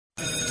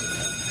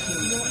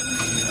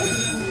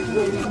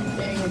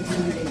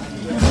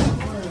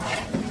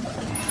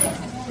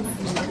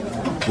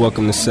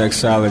Welcome to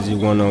Sexology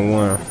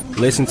 101.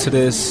 Listen to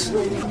this,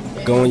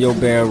 go in your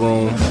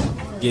bedroom,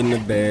 get in the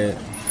bed,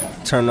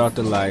 turn off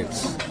the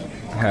lights,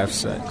 have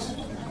sex.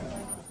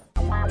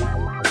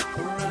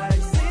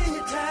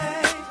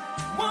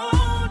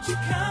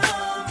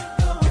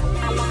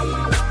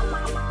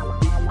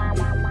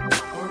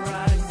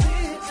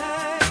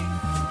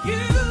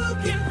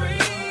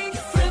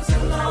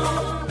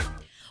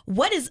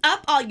 What is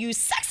up, all you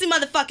sexy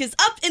motherfuckers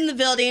up in the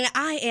building?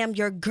 I am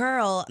your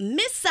girl,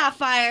 Miss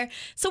Sapphire.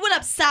 So what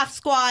up, Saf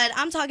Squad?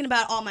 I'm talking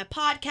about all my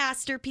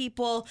podcaster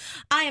people.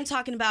 I am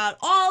talking about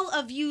all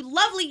of you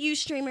lovely you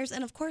streamers.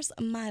 And of course,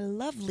 my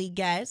lovely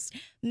guest,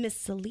 Miss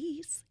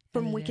Celise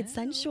from Hello. Wicked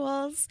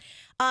Sensuals.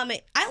 I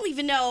don't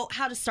even know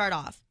how to start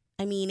off.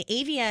 I mean,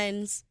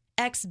 AVNs,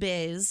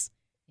 XBiz.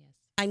 Yes.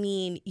 I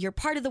mean, you're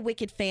part of the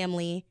Wicked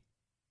family.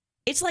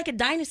 It's like a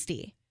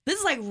dynasty. This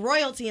is like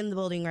royalty in the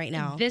building right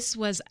now. This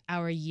was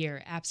our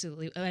year,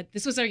 absolutely.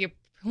 This was our year,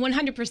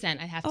 100%,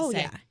 I have to say. Oh,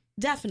 yeah,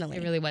 definitely.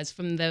 It really was.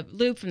 From the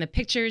loop, from the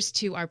pictures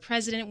to our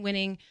president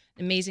winning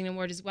an amazing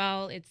award as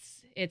well.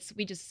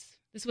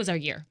 This was our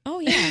year. Oh,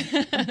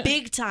 yeah.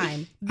 Big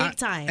time. Big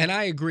time. And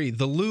I agree.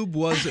 The lube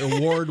was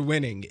award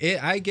winning.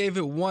 I gave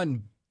it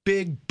one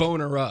big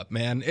boner up,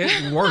 man.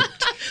 It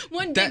worked.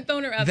 One big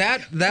boner up.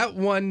 That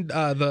one,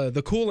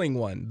 the cooling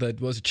one, that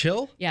was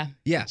chill. Yeah.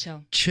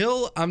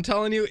 Chill. I'm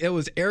telling you, it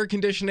was air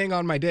conditioning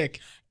on my dick.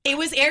 It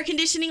was air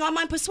conditioning on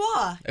my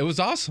pissoir. It was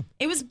awesome.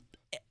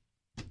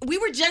 We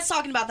were just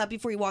talking about that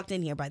before you walked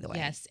in here, by the way.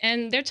 Yes,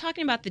 and they're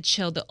talking about the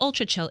chill, the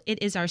ultra chill.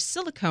 It is our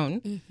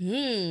silicone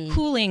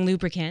cooling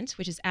lubricant,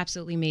 which is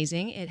absolutely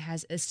amazing. It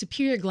has a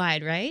superior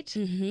glide, right?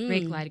 Mm-hmm.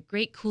 Great glide,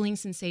 great cooling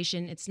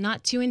sensation. It's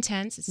not too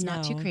intense. It's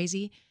not too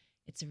crazy.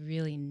 It's a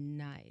really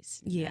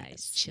nice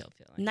chill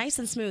feeling. Nice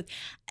and smooth.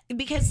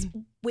 Because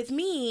with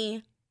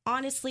me,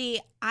 honestly,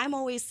 I'm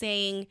always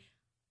saying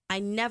I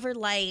never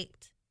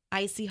liked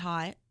Icy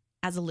Hot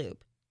as a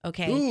lube.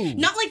 Okay, Ooh,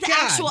 not like the God.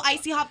 actual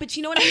Icy Hot, but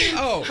you know what I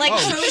mean.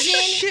 Trojan.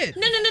 Shit.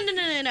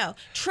 No.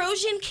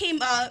 Trojan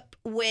came up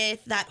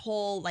with that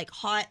whole like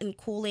hot and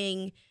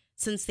cooling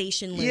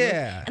sensation lube.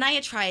 Yeah. And I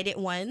had tried it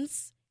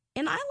once,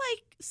 and I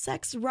like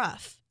sex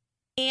rough.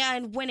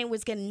 And when it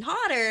was getting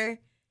hotter,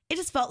 it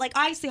just felt like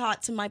Icy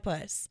Hot to my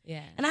puss.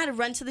 Yeah. And I had to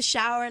run to the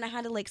shower, and I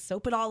had to like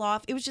soap it all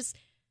off.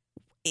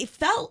 It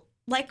felt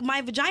like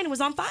my vagina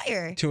was on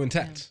fire. Too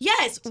intense.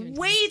 Yes, Too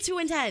way too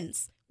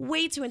intense.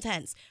 Way too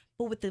intense.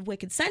 But with the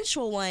Wicked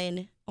Sensual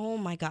one, oh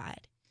my God.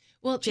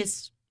 Well,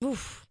 Just,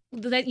 oof.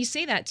 that you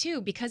say that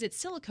too, because it's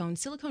silicone.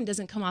 Silicone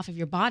doesn't come off of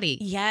your body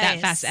that Yes.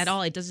 fast at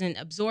all. It doesn't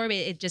absorb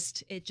it. It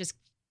just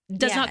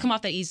does not come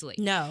off that easily.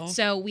 No.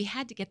 So we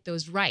had to get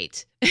those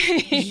right.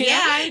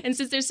 Yeah. And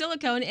since they're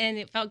silicone and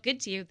it felt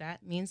good to you,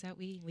 that means that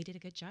we did a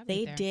good job. They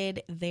right there.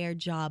 did their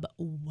job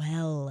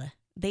well.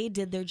 They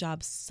did their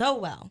job so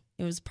well.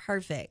 It was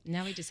perfect.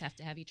 Now we just have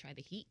to have you try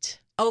the heat.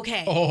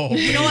 Okay. Oh.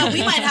 You know what? We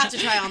might have to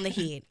try on the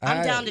heat. I'm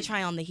I- down to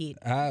try on the heat.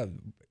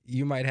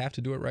 You might have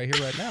to do it right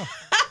here, right now.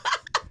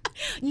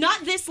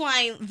 Not this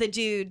line, the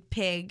dude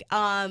pig.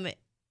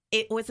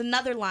 It was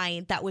another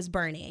line that was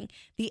burning.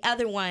 The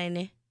other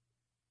one,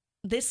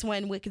 this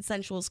one, Wicked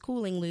Sensual's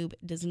cooling lube,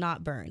 does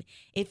not burn.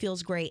 It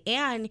feels great.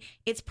 And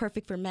it's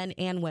perfect for men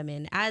and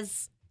women.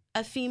 As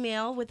a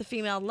female with a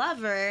female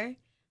lover,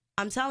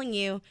 I'm telling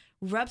you,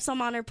 rub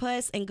some on her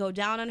puss and go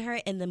down on her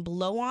and then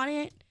blow on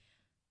it.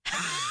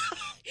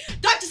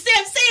 Dr.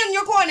 Sam, stay in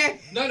your corner.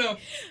 No.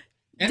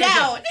 And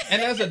Down.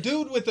 As a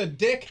dude with a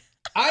dick,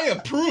 I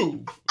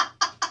approve.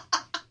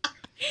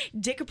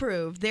 Dick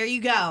approved. There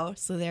you go.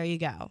 So there you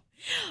go.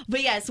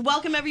 But yes,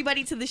 welcome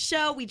everybody to the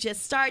show. We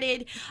just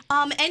started.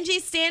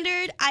 NJ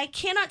Standard, I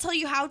cannot tell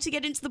you how to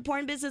get into the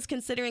porn business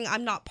considering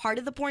I'm not part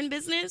of the porn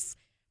business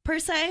per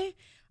se.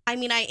 I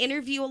mean, I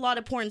interview a lot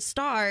of porn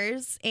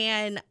stars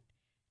and,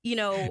 you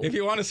know. If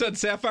you want to send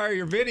Sapphire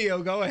your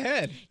video, go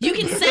ahead. You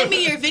can send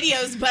me your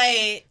videos,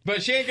 but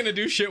But she ain't going to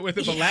do shit with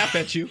it but laugh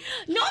at you.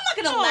 no, I'm not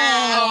going to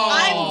laugh.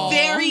 I'm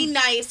very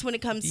nice when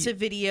it comes to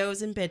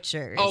videos and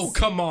pictures. Oh,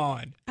 come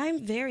on.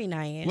 I'm very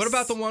nice. What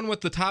about the one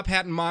with the top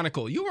hat and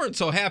monocle? You weren't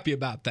so happy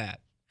about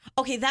that.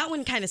 Okay, that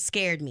one kind of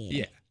scared me.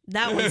 Yeah.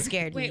 That one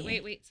scared me.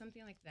 Wait,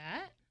 something like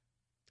that?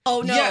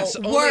 Oh, no. Yes,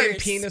 only worse. in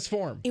penis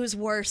form. It was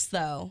worse,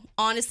 though.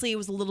 Honestly, it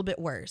was a little bit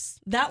worse.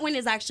 That one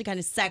is actually kind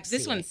of sexy.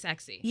 This one's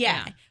sexy.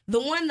 Yeah. The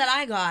one that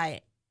I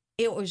got,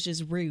 it was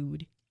just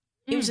rude.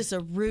 It was just a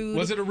rude.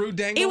 Was it a rude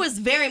dangle? It was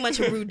very much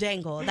a rude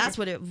dangle. That's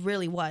what it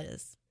really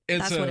was.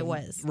 That's what it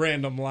was.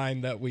 Random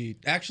line that we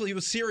actually it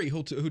was Siri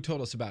who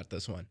told us about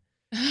this one.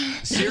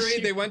 Siri,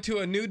 they went to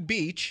a nude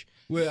beach.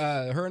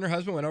 Her and her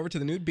husband went over to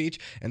the nude beach,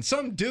 and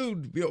some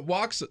dude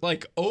walks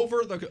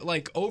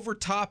over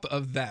top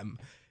of them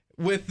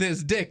with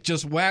his dick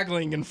just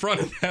waggling in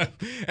front of them,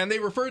 and they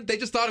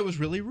just thought it was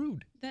really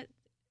rude.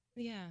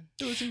 Yeah.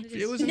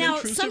 It was an Now,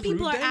 intrusive, some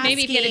people rude are dangle.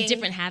 Maybe if you had a asking-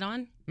 different hat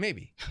on.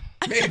 Maybe.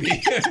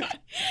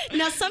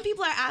 Now, some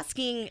people are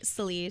asking,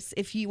 Celise,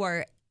 if you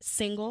are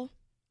single,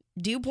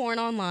 do porn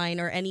online,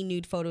 or any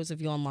nude photos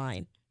of you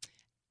online.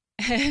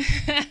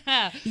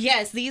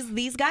 Yes,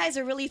 these guys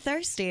are really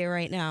thirsty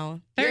right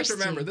now. You have to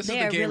remember, this is They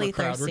the are gamer really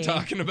crowd we're thirsty.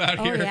 talking about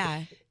Oh here.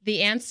 yeah.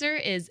 The answer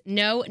is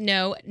no,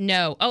 no,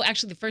 no. Oh,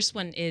 actually, the first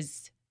one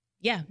is,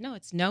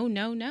 it's no,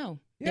 no, no.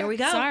 There we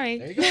go. Sorry.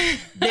 There you go.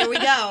 There we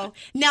go.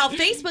 Now,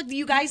 Facebook,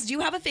 you guys do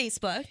have a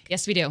Facebook.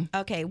 Yes, we do.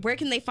 Okay, where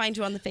can they find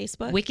you on the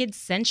Facebook? Wicked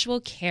Sensual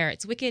Care.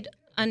 It's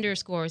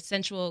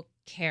Wicked_Sensual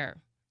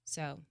Care.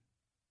 So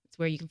it's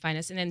where you can find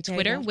us. And then There you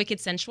Twitter, go. Wicked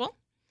Sensual.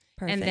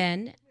 Perfect. And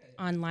then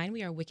online,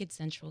 we are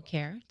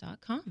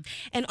wickedsensualcare.com.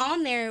 And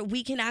on there,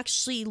 we can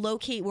actually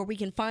locate where we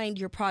can find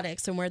your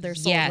products and where they're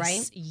sold, Yes.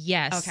 right?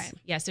 Yes. Okay.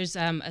 Yes, there's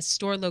a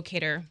store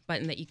locator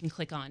button that you can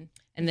click on.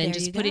 And then There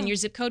just you put in go. your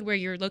zip code where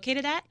you're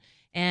located at.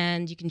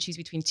 And you can choose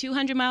between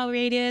 200-mile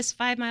radius,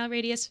 5-mile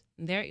radius.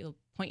 And there, it'll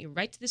point you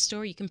right to the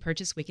store. You can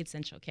purchase Wicked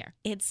Sensual Care.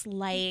 It's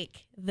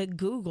like the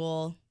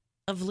Google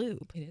of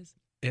lube. It is.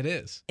 It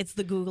is. It's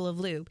the Google of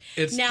lube.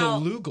 It's Now-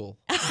 the Lugal.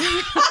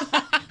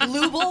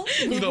 Lubel?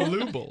 The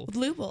Lubal.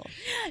 Lubel.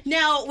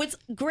 Now, what's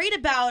great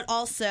about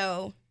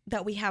also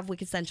that we have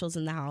Wicked Essentials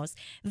in the house,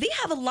 they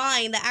have a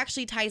line that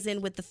actually ties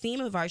in with the theme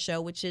of our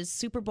show, which is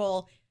Super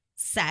Bowl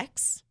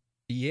sex.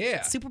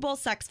 Yeah. Super Bowl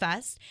Sex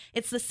Fest.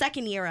 It's the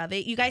second year of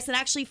it. You guys can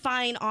actually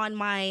find on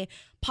my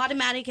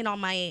Podomatic and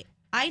on my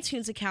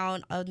iTunes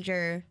account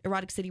under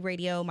Erotic City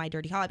Radio, My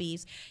Dirty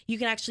Hobbies. You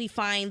can actually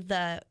find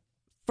the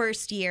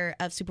first year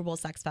of Super Bowl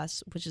Sex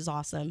Fest, which is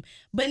awesome.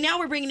 But now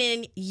we're bringing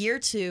in year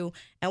 2,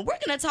 and we're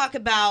going to talk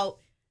about,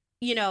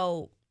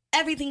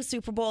 everything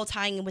Super Bowl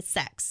tying in with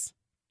sex.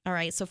 All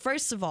right. So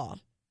first of all,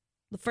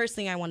 the first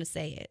thing I want to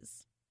say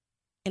is,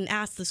 and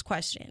ask this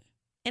question,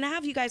 and I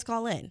have you guys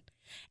call in.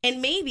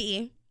 And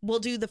maybe we'll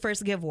do the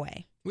first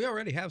giveaway. We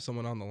already have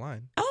someone on the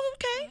line, Oh,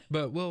 okay.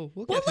 but we'll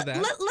Well, get to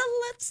that.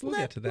 let's We'll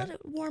get to that. let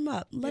it warm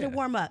up. Let it Yeah.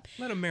 warm up.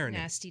 Let him marinate.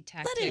 Nasty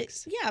Let it,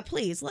 tactics. yeah,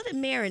 please. Let it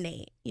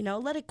marinate.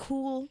 Let it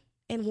cool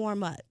and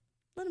warm up.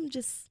 Let them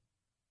just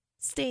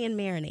stay and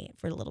marinate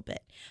for a little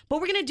bit.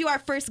 But we're going to do our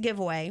first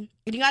giveaway.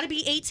 You got to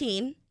be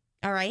 18,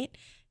 all right?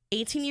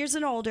 18 years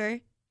and older.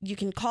 You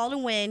can call to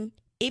win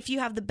if you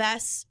have the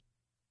best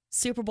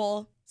Super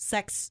Bowl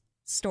sex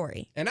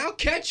story. And I'll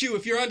catch you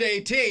if you're under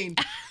 18.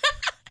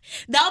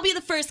 That'll be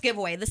the first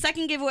giveaway. The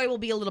second giveaway will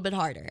be a little bit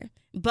harder.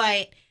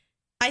 But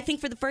I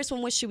think for the first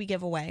one, what should we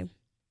give away?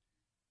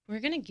 We're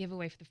going to give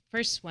away for the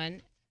first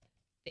one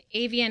the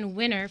AVN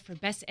winner for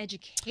Best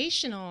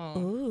Educational.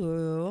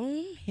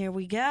 Ooh, here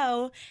we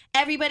go.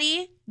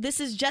 Everybody,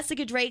 this is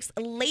Jessica Drake's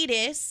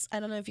latest.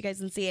 I don't know if you guys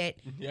can see it.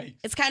 Yikes.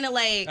 It's kind of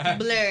like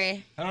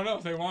blurry. I don't know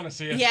if they want to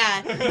see it.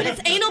 Yeah, but it's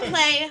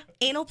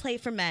anal play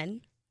for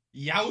men.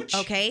 Youch.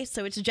 Okay,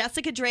 so it's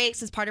Jessica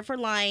Drake's as part of her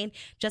line.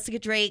 Jessica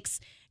Drake's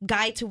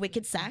Guide to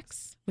Wicked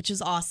Sex, which is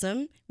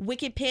awesome.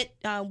 Wicked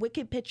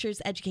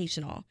Pictures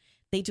Educational.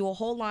 They do a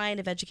whole line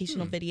of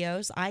educational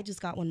videos. I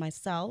just got one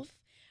myself,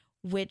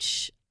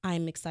 which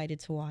I'm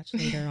excited to watch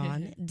later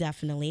on.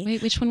 Definitely.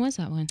 Wait, which one was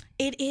that one?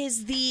 It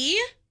is the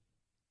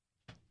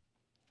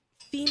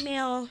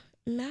female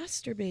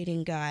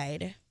masturbating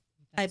guide,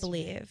 I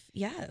believe.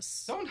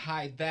 Yes. Don't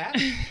hide that.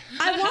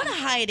 I want to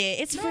hide it.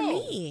 It's for No.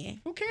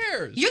 me. Who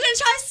cares? You're going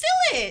to try to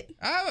steal it.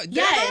 Damn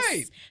Yes.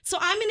 right. So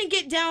I'm going to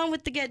get down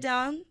with the Get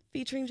Down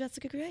featuring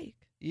Jessica Drake.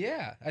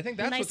 Yeah, I think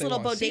that's Nice what they little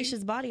want to see.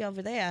 bodacious body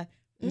over there.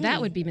 That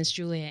would be Miss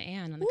Julia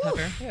Ann on the Ooh.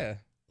 cover. Yeah.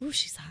 Ooh,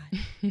 she's hot.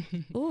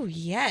 Ooh,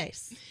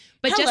 yes.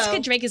 But Hello. Jessica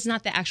Drake is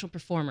not the actual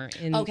performer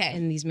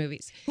in these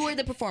movies. Who are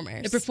the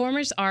performers? The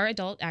performers are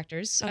adult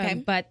actors, Okay.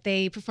 but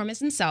they perform as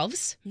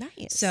themselves.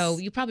 Nice. So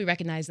you probably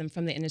recognize them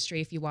from the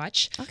industry if you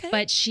watch. Okay.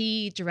 But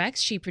she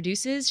directs, she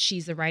produces,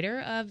 she's the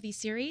writer of the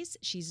series.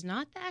 She's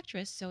not the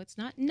actress, so it's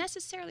not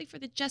necessarily for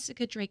the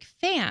Jessica Drake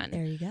fan.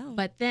 There you go.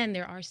 But then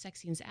there are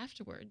sex scenes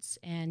afterwards,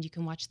 and you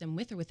can watch them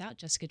with or without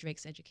Jessica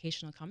Drake's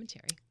educational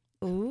commentary.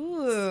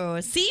 Ooh.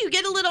 See, you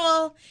get a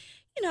little,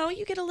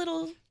 you get a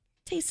little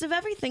taste of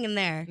everything in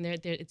there. And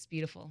it's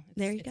beautiful.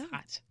 There you it's go.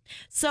 Hot.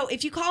 So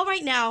if you call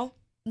right now,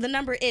 the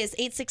number is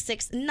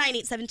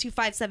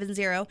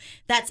 866-987-2570.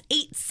 That's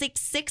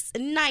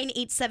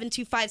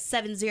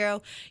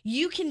 866-987-2570.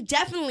 You can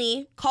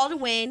definitely call to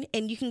win,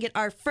 and you can get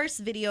our first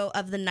video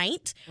of the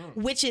night,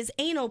 which is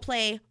anal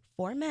play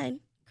for men,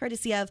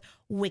 courtesy of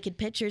Wicked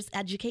Pictures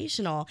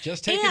Educational.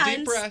 Just take a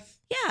deep breath.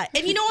 Yeah,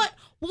 and you know what?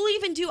 We'll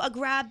even do a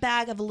grab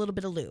bag of a little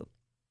bit of lube.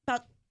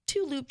 About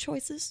 2 lube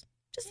choices.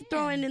 Just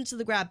throw it into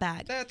the grab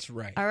bag. That's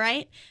right. All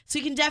right? So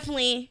you can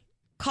definitely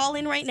call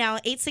in right now,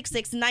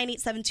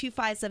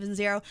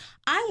 866-987-2570.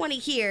 I want to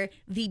hear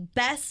the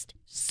best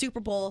Super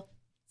Bowl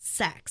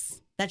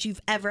sex that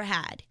you've ever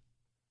had.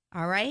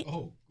 All right?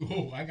 Oh,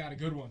 I got a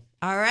good one.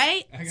 All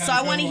right? I got So a I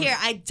good want to one. hear.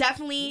 I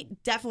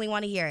definitely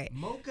want to hear it.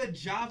 Mocha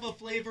Java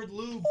flavored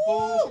lube. Ooh,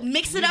 fool.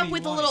 mix it up Really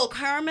with a want little it.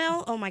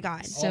 caramel. Oh my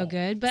God. So Oh.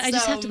 good. But I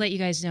just have to So- let you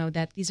guys know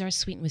that these are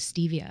sweetened with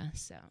stevia.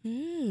 So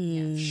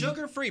Mm.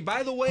 Sugar free.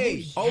 By the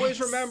way, always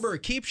remember,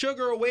 keep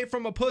sugar away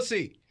from a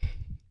pussy.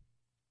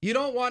 You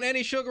don't want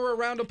any sugar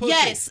around a pussy.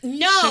 Yes.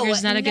 No.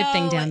 Sugar's not a good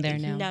thing down there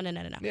now. No.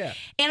 Yeah.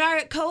 And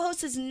our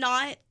co-host is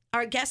not,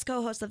 our guest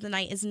co-host of the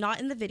night is not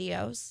in the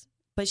videos,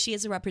 but she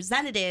is a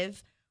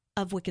representative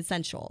of Wicked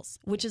Sensuals,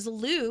 which is a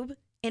lube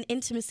and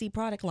intimacy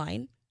product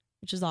line,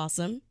 which is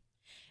awesome.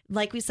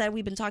 Like we said,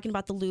 we've been talking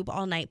about the lube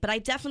all night, but I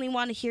definitely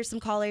want to hear some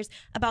callers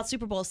about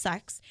Super Bowl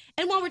sex.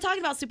 And while we're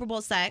talking about Super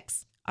Bowl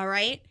sex, all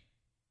right,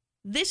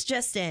 this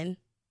just in,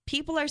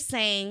 people are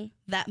saying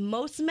that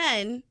most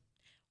men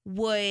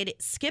would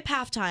skip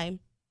halftime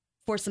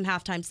for some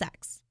halftime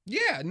sex.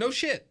 Yeah, no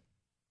shit.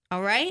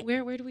 All right?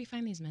 Where do we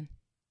find these men?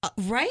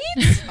 Right?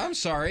 I'm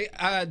sorry.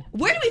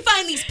 Where do we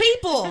find these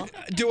people?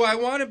 Do I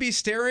want to be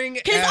staring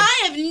at... Because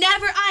I have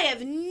never,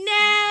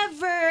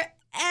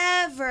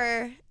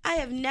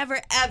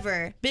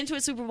 ever been to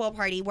a Super Bowl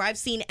party where I've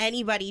seen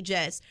anybody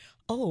just,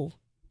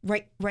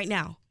 right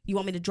now. You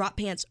want me to drop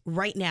pants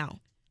right now?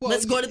 Well,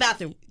 Let's go to the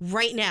bathroom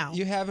right now.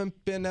 You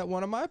haven't been at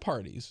one of my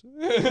parties.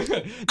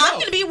 I'm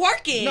going to be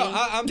working. No,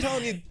 I'm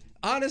telling you,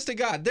 honest to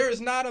God, there is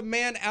not a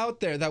man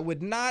out there that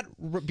would not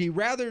be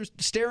rather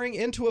staring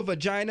into a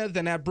vagina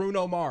than at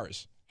Bruno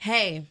Mars.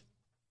 Hey,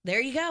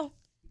 there you go.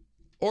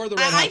 Or the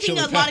Red Hot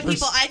Chili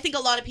Peppers. I think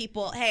a lot of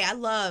people, hey, I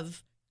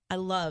love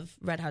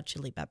Red Hot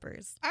Chili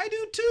Peppers. I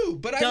do too,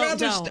 but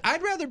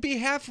I'd rather be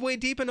halfway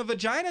deep in a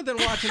vagina than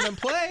watching them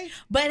play.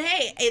 But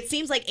hey, it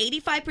seems like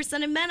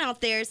 85% of men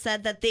out there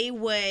said that they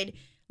would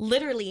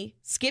literally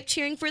skip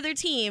cheering for their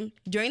team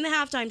during the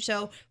halftime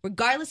show,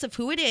 regardless of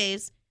who it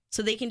is,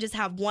 so they can just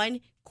have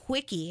one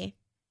quickie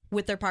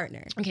with their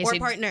partner or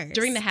partners.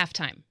 During the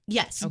halftime.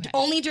 Yes, okay.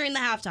 Only during the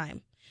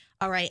halftime.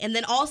 All right. And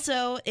then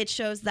also it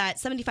shows that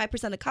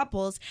 75% of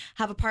couples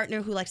have a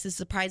partner who likes to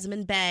surprise them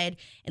in bed.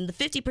 And the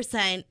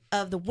 50%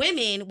 of the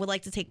women would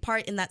like to take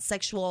part in that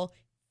sexual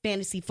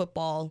fantasy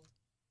football,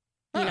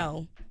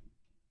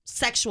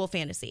 sexual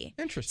fantasy.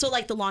 Interesting. So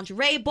like the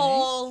lingerie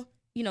bowl,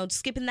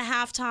 skipping the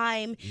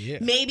halftime. Yeah.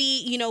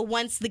 Maybe,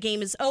 once the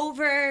game is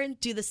over,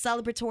 do the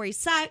celebratory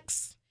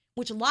sex,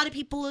 which a lot of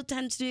people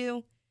tend to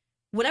do.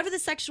 Whatever the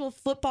sexual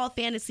football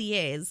fantasy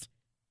is,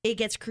 it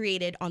gets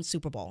created on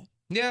Super Bowl.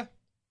 Yeah.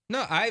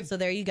 No, So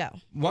there you go.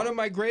 One of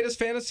my greatest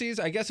fantasies,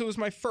 I guess it was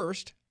my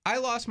first, I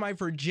lost my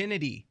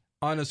virginity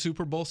on a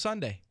Super Bowl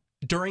Sunday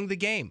during the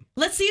game.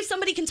 Let's see if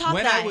somebody can top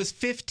when that. I was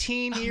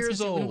 15 years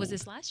old. Was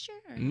this last year?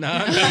 Or? No.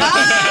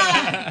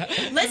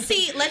 Let's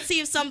see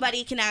if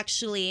somebody can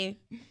actually...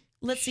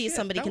 Let's see if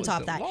somebody can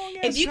top that.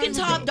 If you can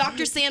top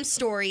Dr. Sam's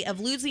story of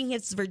losing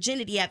his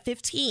virginity at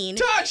 15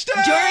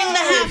 touchdown during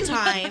the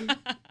halftime.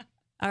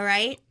 All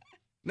right?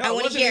 No, I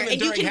want to hear.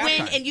 And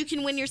you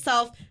can win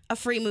yourself a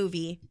free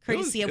movie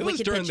courtesy of Wicked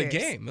Pictures. It was during the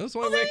game. It was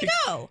one there you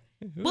go.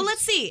 Well,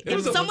 let's see.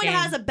 If someone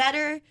has a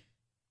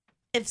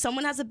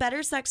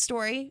better sex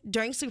story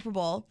during Super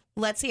Bowl,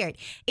 let's hear it.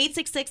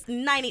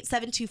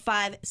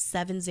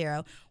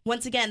 866-987-2570.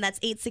 Once again, that's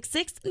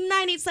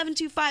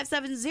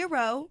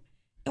 866-987-2570.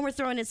 And we're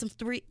throwing in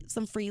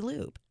some free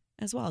lube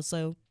as well,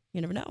 so you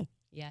never know.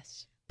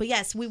 Yes. But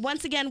yes, we have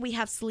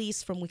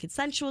Celise from Wicked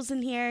Sensuals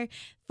in here.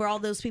 For all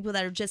those people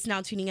that are just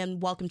now tuning in,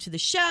 welcome to the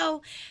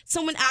show.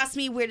 Someone asked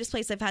me weirdest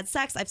place I've had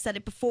sex. I've said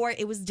it before.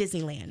 It was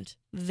Disneyland.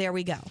 There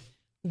we go.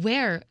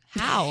 Where?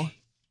 How?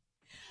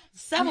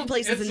 Several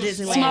places in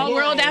Disneyland. Small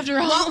world after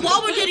all.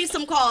 While we get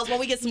some calls,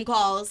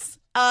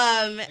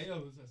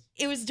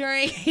 it was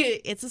during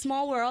It's a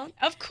Small World.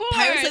 Of course.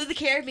 Pirates of the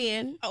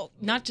Caribbean. Oh,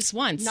 not just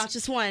once.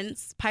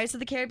 Pirates of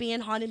the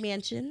Caribbean, Haunted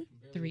Mansion.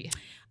 3.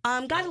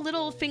 Got a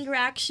little finger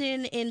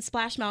action in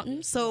Splash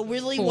Mountain. So it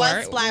really 4.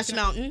 was Splash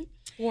Mountain.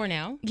 4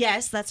 now.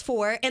 Yes, that's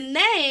 4. And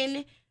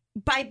then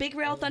by Big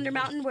Rail Thunder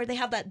Mountain, where they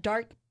have that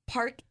dark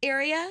park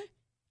area,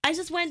 I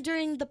just went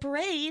during the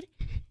parade.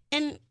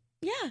 And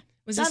yeah.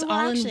 Was this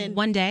all in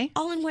one day?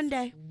 All in one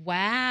day.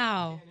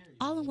 Wow.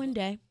 All in one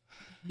day.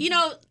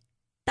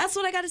 That's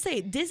what I got to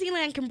say.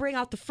 Disneyland can bring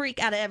out the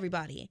freak out of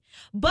everybody.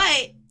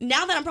 But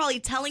now that I'm probably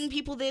telling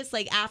people this,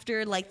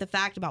 after the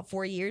fact about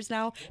 4 years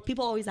now,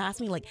 people always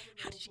ask me,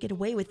 how did you get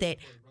away with it?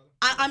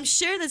 I'm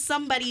sure that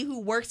somebody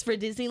who works for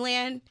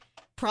Disneyland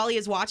probably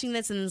is watching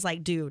this and is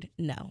like, dude,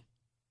 no.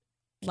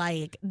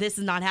 This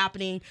is not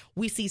happening.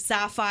 We see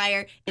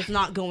Sapphire. It's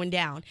not going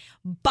down.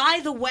 By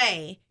the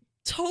way,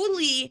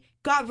 totally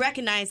got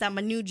recognized at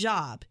my new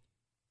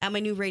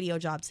radio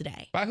job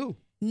today. By who?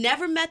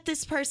 Never met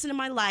this person in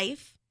my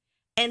life,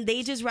 and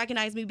they just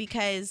recognized me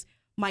because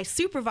my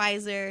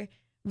supervisor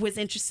was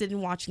interested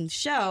in watching the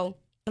show,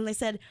 and they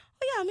said,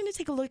 oh, yeah, I'm going to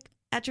take a look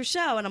at your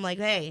show. And I'm like,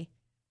 hey,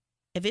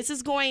 if this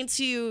is going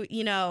to,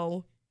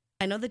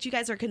 I know that you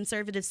guys are a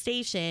conservative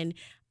station.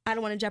 I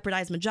don't want to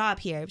jeopardize my job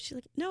here. But she's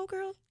like, no,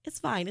 girl, it's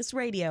fine. It's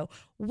radio.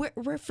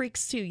 We're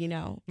freaks too,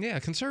 Yeah,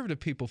 conservative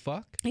people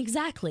fuck.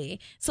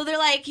 Exactly. So they're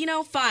like,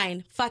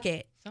 fine, fuck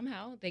it.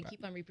 Somehow they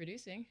keep on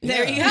reproducing.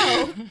 There you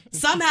go.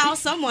 Somehow,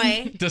 some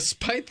way.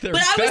 Despite their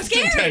but best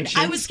intentions.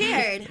 I was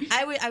scared.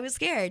 I was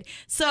scared.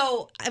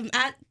 So I'm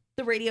at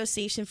the radio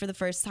station for the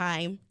first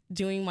time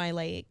doing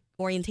my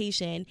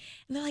orientation,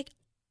 and they're like,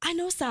 I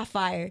know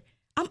Sapphire.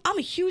 I'm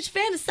a huge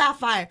fan of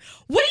Sapphire.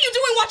 What are you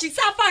doing watching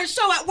Sapphire's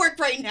show at work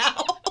right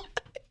now?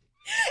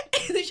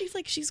 And then she's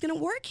like, she's gonna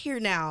work here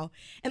now.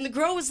 And the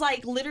girl was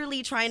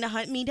literally trying to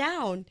hunt me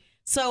down.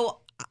 So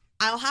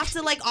I'll have to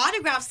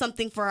autograph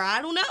something for her.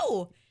 I don't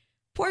know.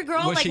 Poor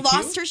girl, Was like, she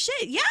lost cute? her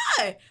shit.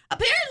 Yeah,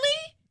 apparently.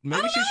 Maybe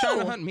I don't she's trying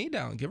to know. hunt me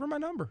down. Give her my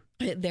number.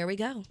 There we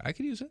go. I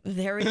could use it.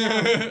 There we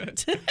go.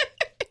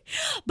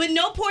 But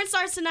no porn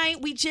stars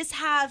tonight. We just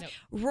have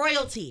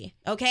royalty,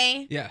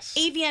 okay? Yes.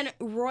 AVN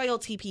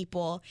royalty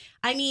people.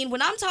 I mean,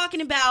 when I'm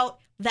talking about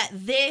that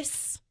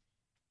this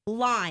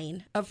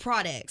line of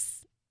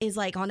products is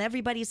like on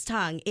everybody's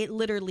tongue, it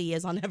literally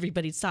is on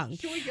everybody's tongue.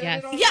 Should we get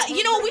Yes. it on? Yeah,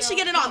 you know what? We right should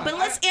now? get it on. Come But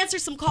let's answer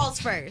some calls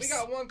first. We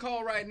got one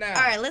call right now.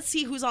 All right, let's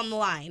see who's on the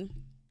line.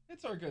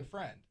 It's our good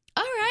friend.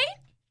 All right.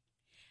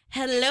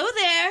 Hello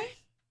there.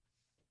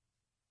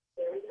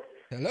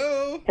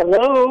 Hello.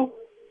 Hello.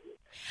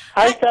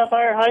 Hi,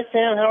 Sapphire. Hi,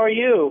 Sam. How are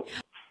you?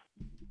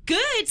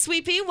 Good,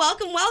 Sweet Pea.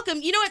 Welcome,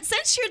 welcome. You know what?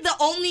 Since you're the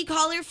only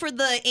caller for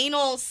the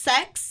anal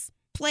sex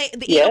play,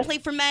 the anal Yes. play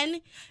for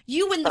men,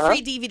 you win the Uh-huh.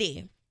 free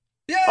DVD.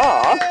 Yay! Oh,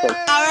 awesome.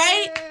 All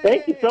right.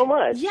 Thank you so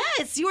much.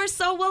 Yes, you are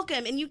so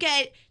welcome, and you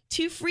get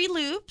 2 free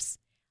loops.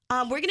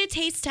 We're gonna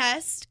taste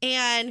test,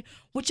 and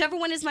whichever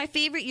one is my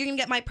favorite, you're gonna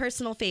get my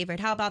personal favorite.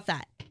 How about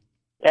that?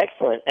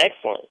 Excellent.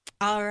 Excellent.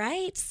 All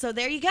right, so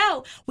there you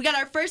go. We got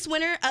our first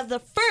winner of the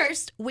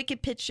first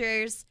Wicked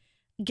Pictures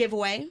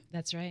giveaway,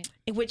 That's right.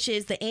 which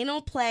is the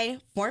anal play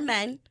for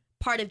men,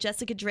 part of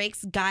Jessica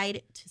Drake's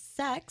Guide to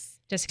Sex.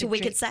 Jessica To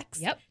Wicked Drake- Sex.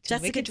 Yep. to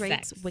Jessica Wicked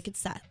Drake's Sex. Wicked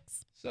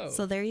Sex. So,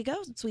 So there you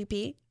go, Sweet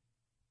Pea.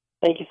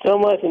 Thank you so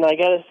much. And I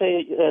got to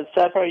say,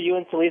 Sapphire, you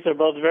and Talisa are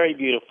both very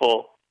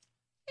beautiful.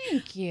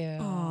 Thank you.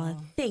 Oh,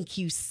 thank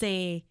you,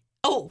 Say.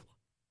 Oh,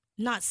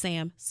 not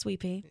Sam,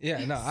 Sweet Pea.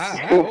 yeah, no,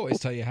 I always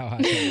tell you how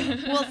hot you are.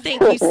 Well,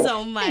 thank you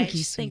so much.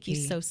 you, Thank you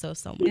Sweet so, so,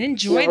 so And much.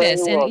 enjoy You're very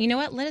this. And welcome. you know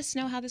what? Let us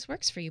know how this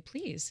works for you,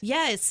 please.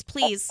 Yes,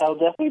 please. I'll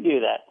definitely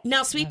do that.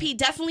 Now, Sweet Pea,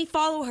 definitely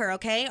follow her,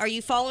 okay? Are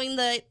you following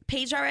the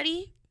page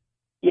already?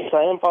 Yes,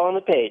 I am following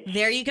the page.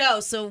 There you go.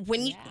 So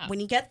when you Yeah. when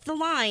you get the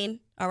line,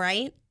 all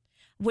right,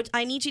 what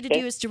I need you to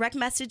do is direct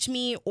message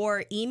me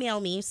or email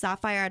me,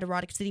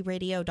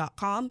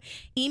 sapphire@eroticcityradio.com.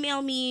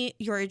 Email me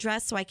your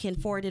address so I can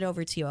forward it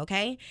over to you,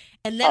 okay?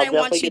 And then I'll I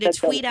want definitely you get to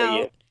that done tweet for out.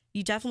 you.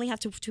 You definitely have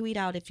to tweet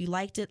out if you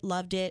liked it,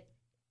 loved it,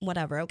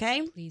 whatever,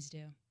 okay? Please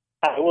do.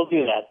 I will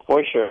do that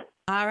for sure.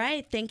 All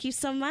right. Thank you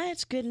so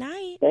much. Good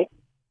night.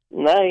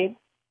 Night.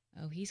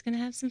 Oh, he's going to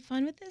have some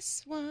fun with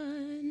this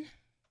one.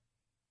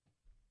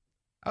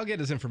 I'll get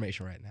his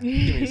information right now. Give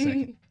me a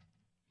second.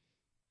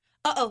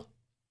 Uh-oh.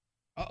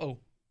 Uh-oh.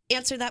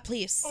 Answer that,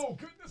 please. Oh,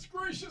 goodness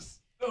gracious.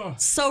 Ugh.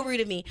 So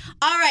rude of me.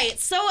 All right.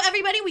 So,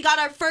 everybody, we got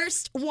our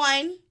first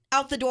one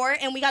out the door,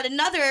 and we got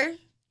another.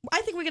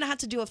 I think we're going to have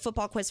to do a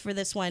football quiz for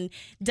this one.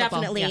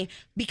 Definitely. yeah.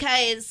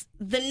 Because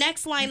the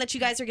next line that you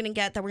guys are going to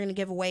get that we're going to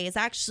give away is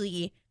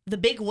actually the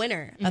big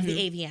winner of the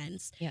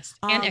AVNs Yes.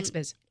 And Um,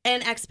 XBiz.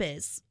 and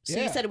XBiz. So,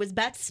 you Yeah. said it was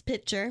Beth's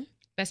picture.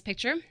 Best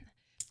picture,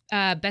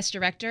 best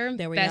director,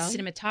 There we best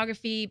go.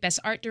 cinematography, best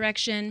art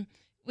direction.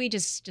 We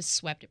just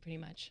swept it pretty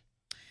much.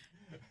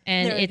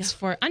 And There we it's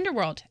for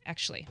Underworld,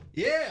 actually.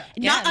 Yeah.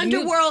 Not the new-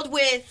 Underworld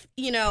with,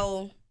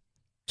 not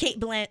Kate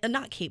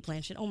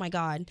Blanchett. Oh my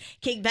God.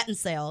 Kate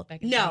Beckinsale.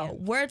 Beckinsale, No, yeah.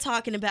 we're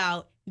talking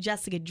about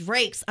Jessica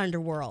Drake's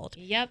Underworld.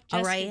 Yep. All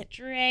Jessica right.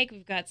 Drake.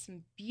 We've got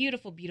some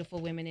beautiful, beautiful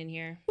women in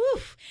here.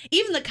 Oof.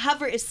 Even the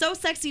cover is so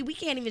sexy, we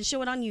can't even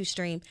show it on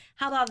Ustream.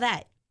 How about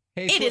that?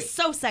 Hey, It is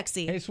so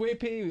sexy. Hey, Sweet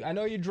Pea, I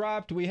know you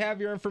dropped. We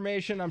have your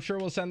information. I'm sure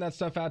we'll send that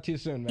stuff out to you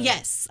soon, man.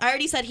 Yes, I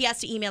already said he has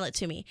to email it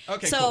to me.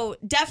 Okay, So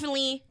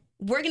definitely,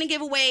 we're going to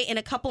give away in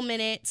a couple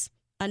minutes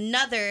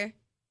another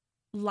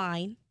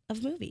line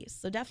of movies.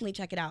 So definitely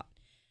check it out.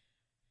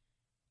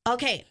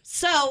 Okay,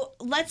 so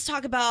let's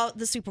talk about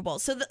the Super Bowl.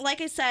 So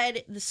like I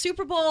said, the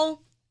Super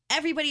Bowl,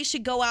 everybody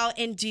should go out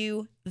and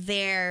do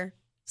their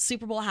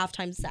Super Bowl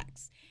halftime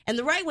sex. And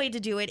the right way to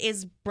do it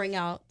is bring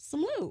out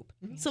some lube,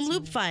 some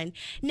lube fun.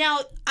 Now,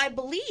 I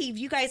believe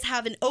you guys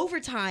have an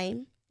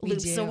overtime We lube.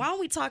 do. So why don't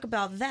we talk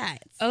about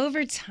that?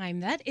 Overtime.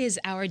 That is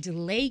our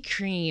delay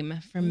cream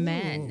for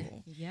men.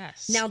 Ooh.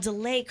 Yes. Now,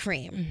 delay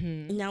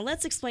cream. Mhm. Now,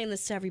 let's explain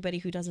this to everybody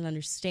who doesn't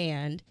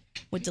understand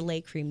what delay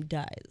cream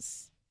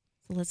does.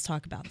 So let's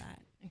talk about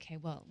that. Okay,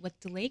 well, what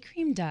delay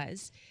cream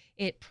does,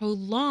 it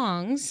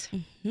prolongs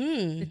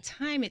the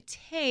time it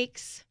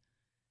takes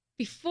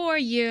before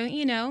you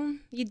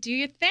do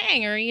your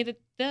thing or the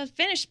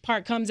finished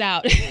part comes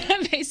out,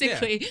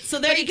 basically. So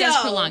there But you it does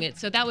go. prolong it.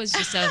 So that was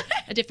just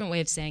a different way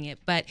of saying it.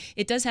 But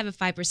it does have a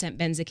 5%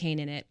 benzocaine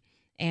in it.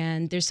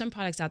 And there's some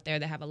products out there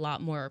that have a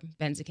lot more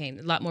benzocaine,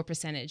 a lot more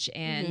percentage.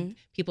 And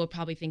people are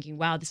probably thinking,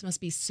 wow, this must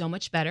be so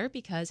much better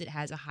because it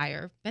has a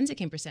higher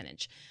benzocaine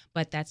percentage.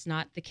 But that's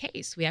not the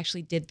case. We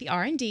actually did the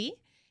R&D.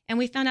 And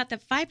we found out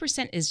that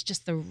 5% is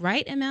just the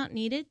right amount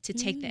needed to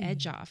take the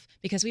edge off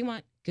because we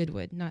want good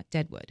wood, not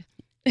dead wood.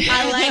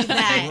 I like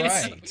that.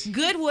 Right.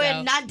 Good wood,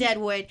 So- not dead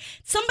wood.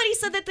 Somebody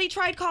said that they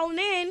tried calling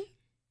in.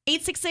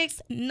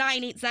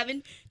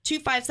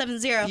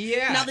 866-987-2570.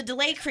 Yeah. Now, the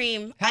delay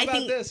cream, How I about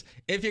think. this?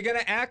 If you're going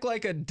to act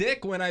like a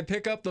dick when I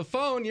pick up the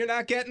phone, you're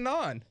not getting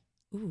on.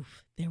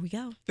 Oof, there we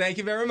go. Thank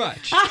you very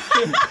much.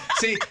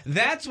 See,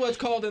 that's what's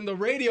called in the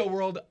radio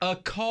world a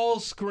call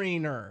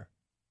screener.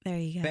 There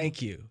you go.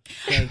 Thank you.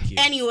 Thank you.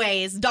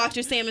 Anyways,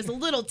 Dr. Sam is a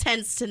little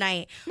tense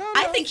tonight.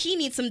 I think he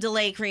needs some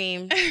delay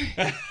cream.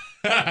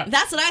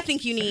 That's what I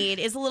think you need,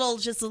 is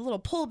just a little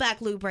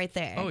pullback lube right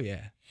there. Oh,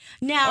 yeah.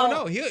 Now, Oh,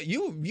 no.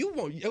 You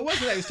won't. It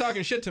wasn't that he was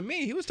talking shit to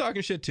me. He was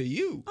talking shit to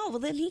you. oh, well,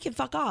 then he can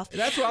fuck off.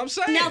 That's what I'm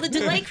saying. Now, the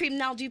delay cream.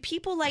 Now, do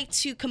people like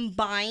to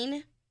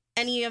combine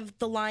any of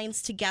the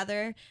lines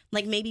together?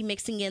 Like maybe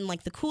mixing in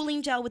like the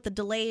cooling gel with the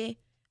delay?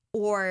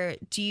 Or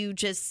do you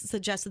just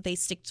suggest that they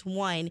stick to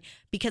one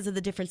because of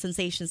the different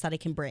sensations that it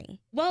can bring?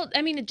 Well,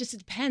 I mean, it just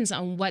depends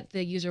on what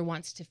the user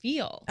wants to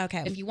feel.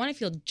 Okay. If you want to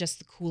feel just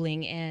the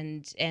cooling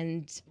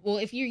and well,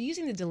 if you're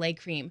using the delay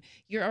cream,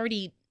 you're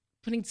already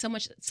putting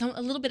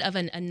a little bit of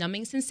a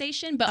numbing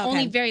sensation, but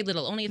only very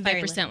little, only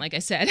 5%, like I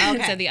said,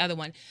 instead of the other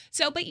one.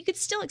 So, but you could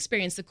still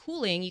experience the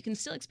cooling. You can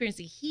still experience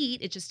the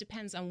heat. It just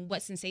depends on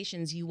what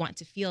sensations you want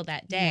to feel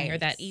that day or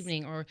that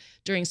evening or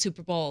during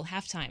Super Bowl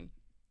halftime.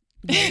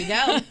 There you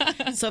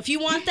go. So if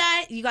you want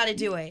that, you got to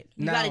do it.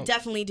 You got to Now,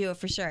 definitely do it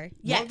for sure.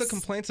 Yes. One of the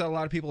complaints that a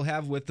lot of people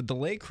have with the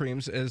delay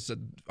creams is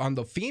on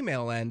the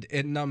female end,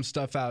 it numbs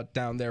stuff out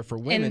down there for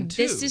women and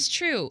too. this is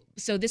true.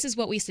 So this is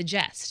what we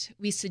suggest.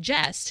 We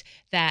suggest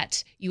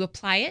that you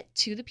apply it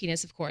to the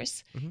penis, of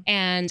course,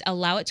 and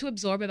allow it to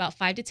absorb about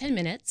 5 to 10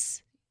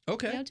 minutes.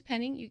 Okay. You know,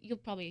 depending,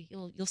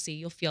 you'll see,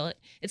 you'll feel it.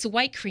 It's a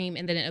white cream,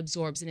 and then it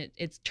absorbs and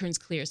it turns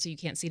clear, so you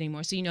can't see it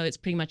anymore. So you know it's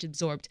pretty much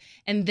absorbed,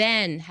 and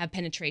then have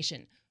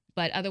penetration.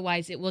 But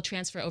otherwise, it will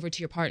transfer over to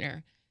your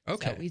partner.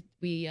 Okay. So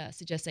we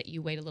suggest that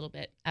you wait a little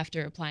bit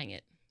after applying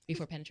it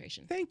before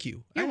penetration. Thank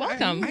you. You're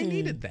welcome. I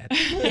needed that.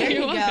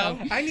 You're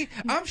welcome.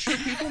 I'm sure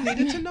people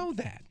needed to know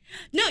that.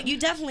 No, you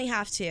definitely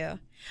have to.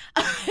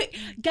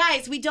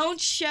 Guys, we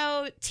don't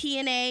show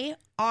TNA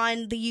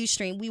on the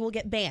Ustream. We will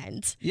get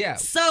banned. Yeah.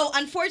 So,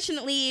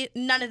 unfortunately,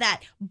 none of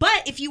that.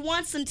 But if you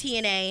want some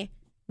TNA,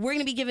 we're going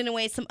to be giving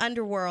away some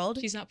Underworld.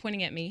 She's not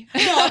pointing at me.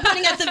 No, I'm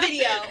pointing at the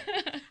video.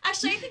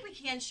 Actually, I think we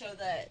can show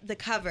the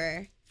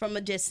cover from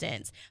a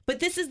distance. But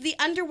this is the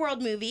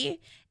Underworld movie.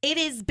 It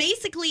has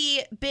basically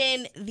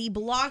been the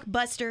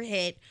blockbuster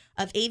hit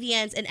of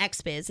AVNs and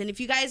XBiz. And if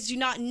you guys do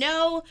not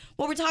know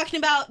what we're talking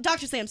about,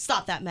 Dr. Sam,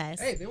 stop that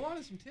mess. Hey, they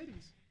wanted some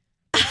titties.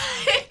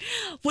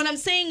 What I'm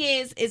saying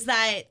is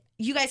that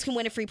you guys can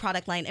win a free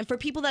product line. And for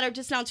people that are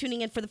just now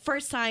tuning in for the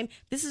first time,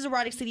 this is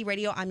Erotic City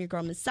Radio. I'm your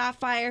girl, Miss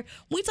Sapphire.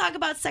 We talk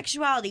about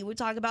sexuality. We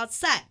talk about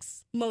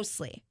sex,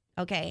 mostly.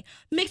 Okay?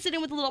 Mix it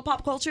in with a little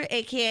pop culture,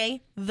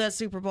 a.k.a. the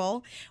Super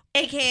Bowl,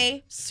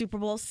 a.k.a. Super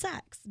Bowl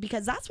sex.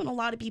 Because that's when a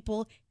lot of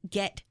people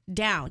get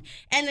down.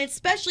 And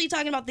especially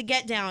talking about the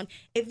get down,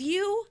 if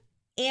you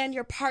and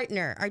your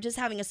partner are just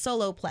having a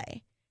solo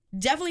play,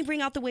 definitely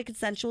bring out the Wicked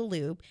Sensual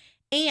Lube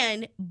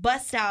and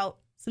bust out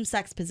some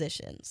sex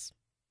positions.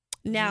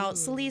 Now,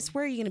 Celeste,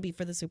 where are you going to be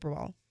for the Super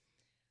Bowl?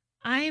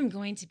 I am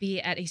going to be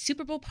at a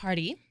Super Bowl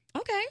party.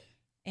 Okay.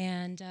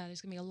 And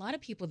there's going to be a lot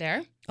of people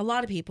there. A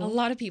lot of people. A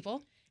lot of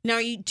people. Now,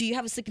 do you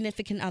have a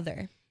significant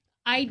other?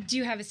 I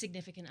do have a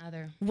significant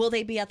other. Will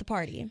they be at the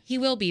party? He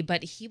will be,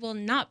 but he will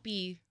not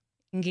be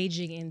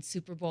engaging in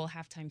Super Bowl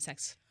halftime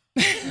sex.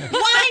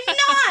 Why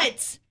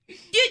not?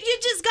 You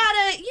just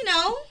gotta,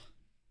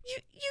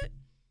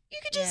 you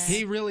could just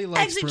He really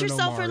likes exit Bruno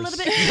yourself for a Mars.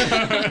 little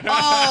bit.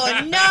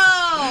 Oh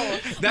no!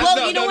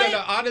 Well,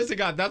 no. Honest to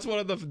God, that's one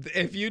of the.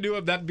 If you knew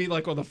him, that'd be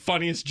like one of the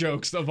funniest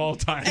jokes of all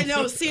time.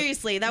 No,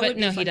 seriously, that would But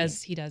be no, funny.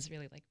 he does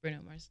really like Bruno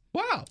Mars.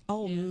 Wow.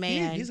 Oh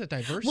man, He's a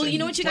diverse. Well, you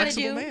know what you gotta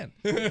flexible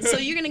do? Man. So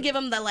you're gonna give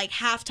him the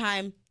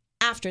halftime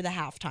after the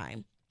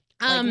halftime,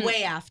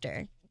 way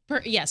after.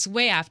 Yes,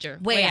 way after.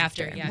 Way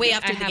after. Yeah. Way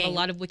after I the have game. a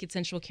lot of Wicked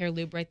Sensual Care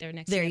Lube right there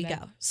next There to you my go.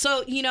 bed.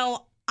 So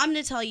I'm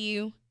gonna tell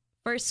you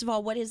first of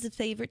all, what is the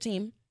favorite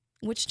team?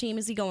 Which team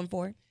is he going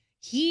for?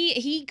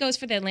 He goes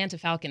for the Atlanta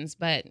Falcons,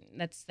 but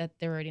that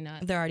they're already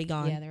not. They're already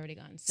gone. Yeah, they're already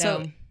gone.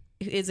 So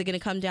is it going to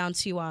come down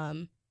to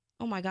oh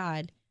my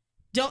God.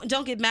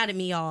 Don't get mad at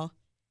me, y'all.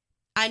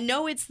 I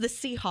know it's the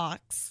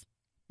Seahawks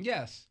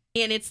Yes.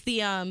 and it's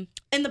the and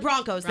the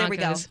Broncos. There we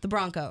go. Broncos. The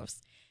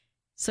Broncos.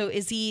 So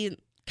is he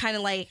kind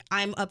of like,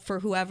 I'm up for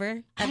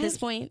whoever at this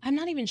point? I'm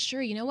not even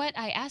sure. You know what?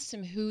 I asked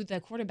him who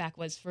the quarterback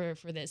was for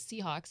the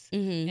Seahawks,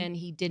 and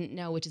he didn't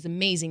know, which is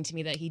amazing to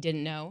me that he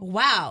didn't know.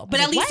 Wow. But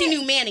I at was least like, he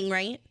what? knew Manning,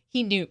 right?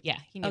 He knew. Yeah,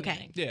 he knew. Okay.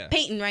 Manning. Yeah.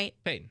 Peyton, right?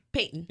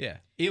 Peyton. Yeah.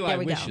 Eli There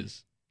we go.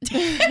 wishes.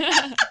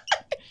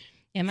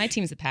 Yeah, my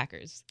team's the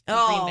Packers. The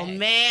Oh, Green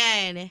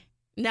Bay. man.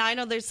 Now, I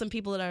know there's some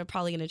people that are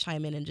probably going to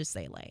chime in and just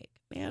say,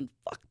 man,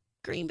 fuck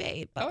Green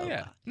Bay. Blah, Oh blah,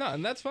 yeah. blah. No,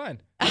 and that's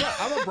fine.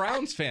 I'm a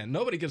Browns fan.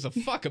 Nobody gives a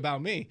fuck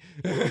about me.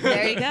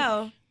 There you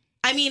go.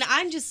 I mean,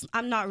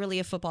 I'm not really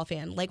a football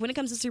fan. Like, when it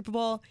comes to Super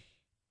Bowl,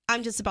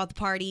 I'm just about the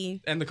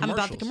party. And the I'm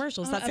about the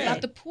commercials. commercials. That's about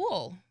it. the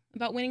pool,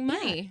 about winning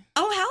money.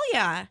 Oh, hell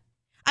yeah.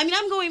 I mean,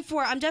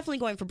 I'm definitely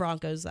going for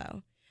Broncos,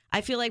 though.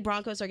 I feel like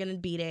Broncos are going to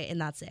beat it, and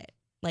that's it.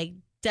 Like,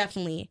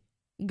 definitely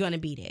going to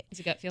beat it. It's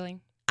a gut feeling.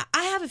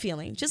 I have a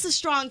feeling, just a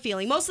strong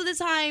feeling. Most of the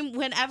time,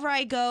 whenever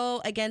I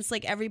go against,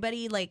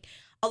 everybody,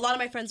 a lot of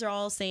my friends are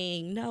all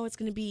saying, no, it's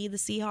going to be the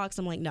Seahawks.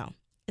 I'm like, no,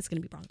 it's going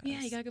to be Broncos. Yeah,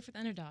 you gotta go for the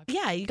underdog.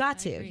 Yeah, you got I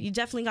to. agree. You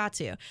definitely got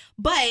to.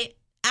 But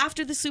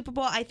after the Super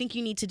Bowl, I think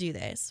you need to do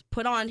this.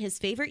 Put on his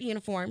favorite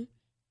uniform,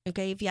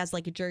 okay, if he has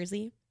like a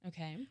jersey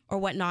Okay. or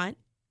whatnot.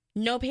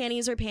 No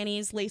panties or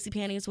panties, lacy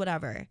panties,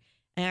 whatever.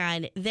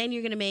 And then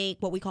you're going to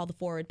make what we call the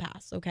forward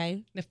pass,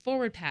 okay? The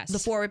forward pass. The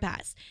forward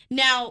pass.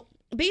 Now,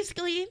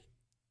 basically,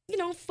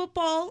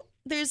 football,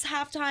 there's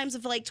half times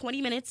of like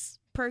 20 minutes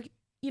per,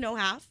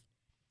 half.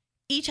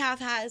 Each half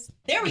has,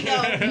 there we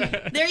go.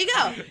 There you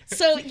go.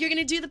 So you're going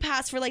to do the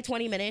pass for like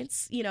 20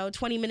 minutes,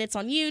 20 minutes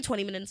on you,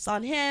 20 minutes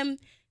on him.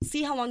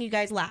 See how long you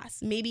guys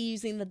last. Maybe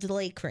using the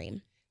delay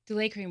cream.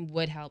 Delay cream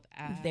would help.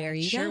 There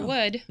you sure go.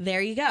 would.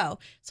 There you go.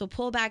 So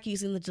pull back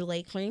using the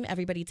delay cream.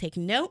 Everybody take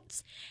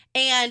notes.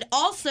 And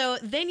also,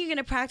 then you're going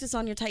to practice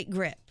on your tight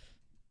grip.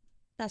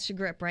 That's your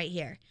grip right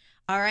here.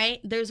 All right?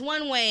 There's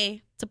one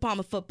way to palm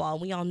a football.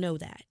 We all know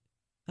that.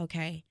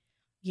 Okay?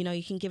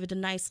 You can give it a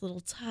nice little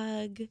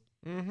tug,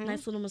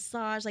 nice little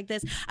massage like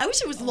this. I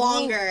wish it was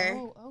longer.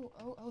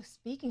 Oh,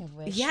 speaking of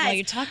which. Yes. While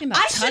you're talking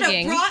about I should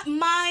tugging. have brought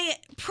my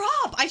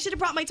prop. I should have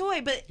brought my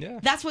toy, but Yeah.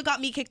 that's what got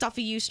me kicked off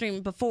of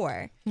Ustream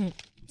before.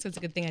 So it's a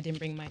good thing I didn't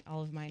bring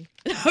all of mine.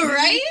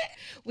 Right?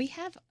 We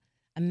have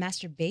a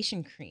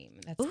masturbation cream.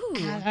 That's Ooh.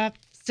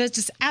 so it's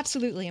just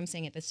absolutely, I'm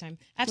saying it this time,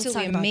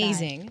 absolutely talk about that.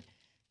 amazing.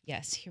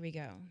 Yes, here we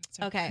go. It's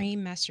our Okay.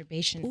 cream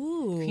masturbation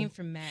Ooh. cream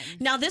for men.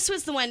 Now, this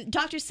was the one,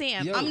 Dr.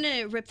 Sam, Yo. I'm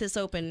going to rip this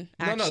open,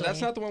 actually. No,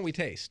 that's not the one we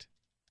taste.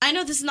 I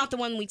know this is not the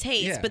one we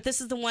taste, Yeah. but this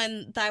is the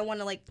one that I want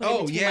to put Oh,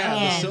 into my yeah, the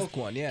hands. silk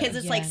one, yeah. Because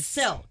it's like Yes.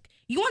 silk.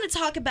 You want to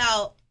talk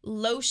about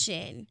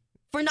lotion.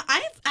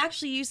 I've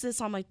actually used this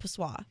on my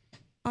pissoir,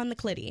 on the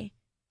clitty,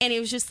 and it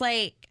was just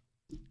like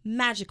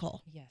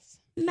magical. Yes.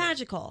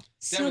 Magical.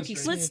 Silky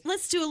Demonstrate. smooth.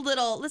 Let's do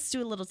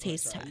a little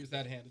taste Sorry, test. use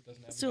that hand. It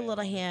doesn't have Let's do a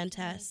little hand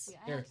test.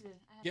 Here,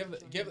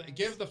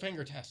 give the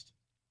finger test.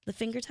 The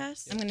finger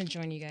test. I'm going to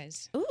join you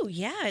guys. Ooh,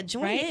 yeah,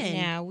 join Right in.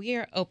 now, we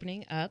are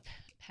opening up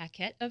a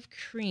packet of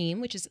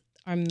cream, which is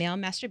our male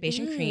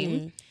masturbation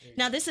cream.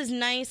 Now this is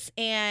nice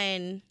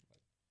and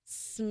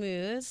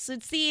smooth. So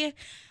see,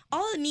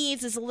 all it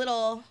needs is a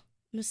little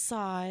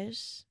massage.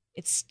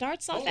 It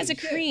starts off Holy as a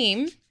shit.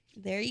 cream,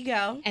 There you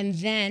go. and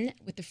then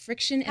with the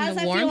friction How and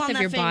does the that feel warmth on of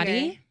that your body.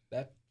 finger?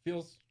 That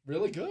feels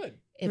really good.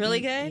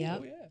 Really good? Yep.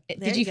 Oh, yeah.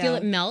 There Did you you feel go.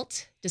 it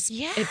melt? Just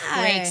Yeah. it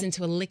breaks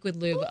into a liquid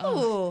lube. Ooh.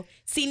 Oh.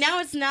 See,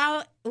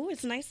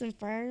 it's nice and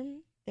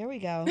firm. There we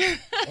go.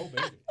 Oh,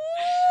 baby.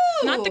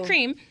 Not the Ooh.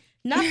 cream.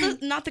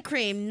 Not the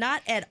cream.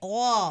 Not at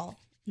all.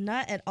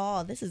 Not at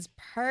all. This is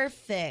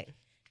perfect.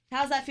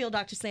 How's that feel,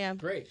 Dr. Sam?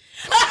 Great.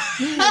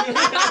 Wait,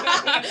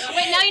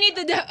 now you need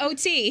the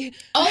OT.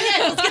 Oh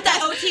yeah, let's get that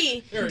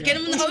OT. There we Get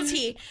go. him in the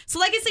OT. So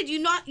like I said,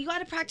 you got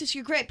to practice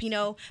your grip.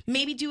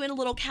 Maybe doing a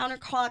little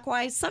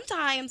counterclockwise.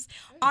 Sometimes,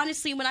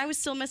 honestly, when I was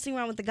still messing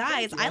around with the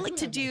guys, I like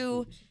to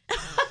do.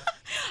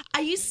 I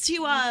used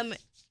to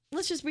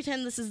Let's just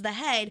pretend this is the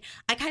head.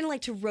 I kind of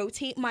like to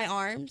rotate my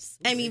arms.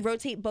 I mean,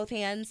 rotate both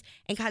hands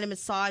and kind of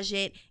massage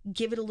it,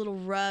 give it a little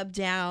rub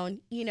down,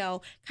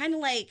 kind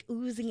of like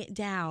oozing it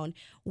down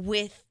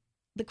with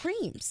the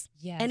creams.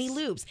 Yes. Any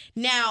lubes.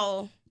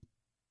 Now,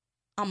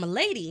 I'm a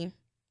lady,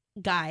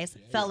 guys,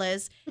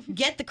 fellas,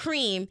 get the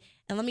cream.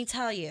 And let me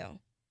tell you,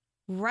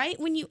 right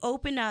when you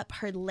open up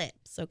her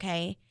lips,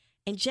 okay,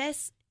 and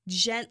just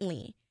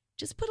gently,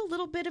 just put a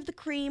little bit of the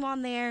cream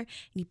on there and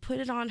you put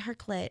it on her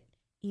clit.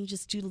 And you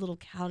just do a little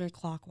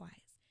counterclockwise.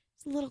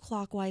 It's a little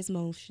clockwise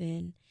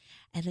motion.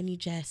 And then you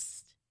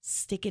just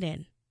stick it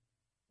in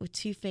with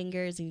 2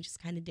 fingers and you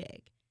just kind of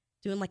dig.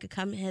 Doing like a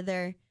come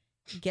hither,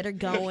 get her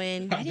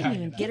going. I didn't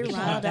even Get her think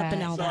riled about up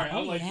and that. all Sorry, that.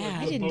 I'm like, yeah.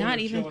 I did not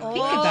even think Oh,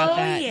 about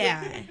that.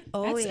 Yeah.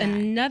 Oh, That's yeah.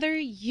 another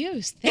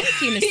use.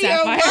 Thank you, Miss You're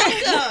Sapphire.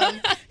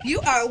 welcome. You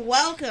are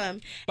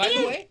welcome. By the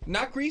And- way,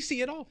 not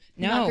greasy at all.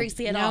 No, Not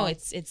greasy at all.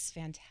 it's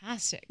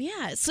fantastic.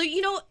 Yeah. So,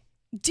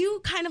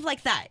 do kind of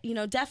like that.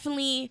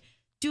 Definitely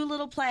do a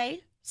little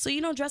play. So,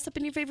 dress up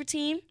in your favorite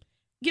team.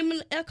 Give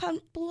them a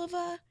couple of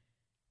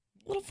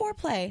little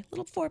foreplay.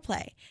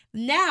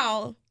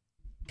 Now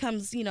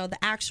comes, the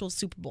actual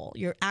Super Bowl,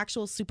 your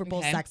actual Super Bowl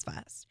Okay. sex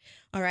fest.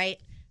 All right.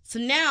 So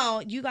now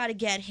you got to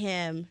get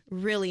him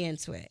really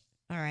into it.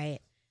 All right.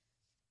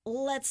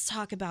 Let's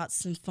talk about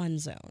some fun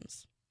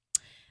zones.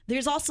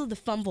 There's also the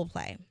fumble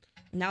play.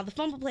 Now, the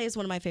fumble play is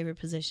one of my favorite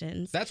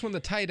positions. That's when the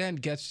tight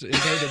end gets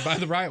invaded by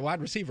the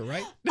wide receiver,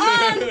 right?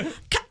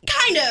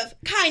 Kind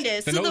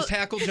of. The nose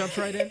tackle jumps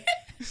right in.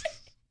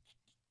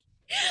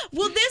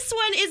 Well, this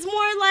one is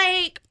more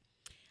like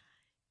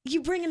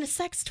you bring in a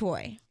sex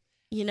toy,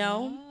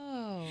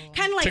 Oh.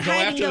 kind of like To go hide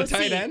and after go the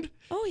tight seek. end?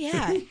 Oh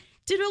yeah,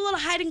 do a little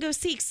hide and go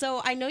seek.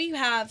 So I know you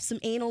have some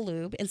anal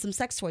lube and some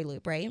sex toy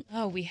lube, right?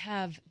 Oh, we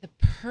have the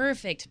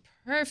perfect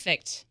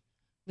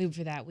lube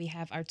for that. We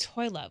have our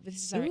Toy Love. This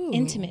is our Ooh.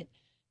 intimate.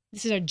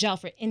 This is our gel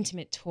for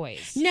intimate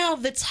toys. Now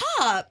the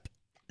top,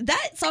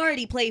 that's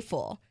already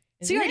playful.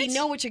 So Isn't you already it?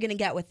 know what you're gonna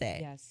get with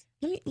it. Yes.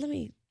 Let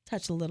me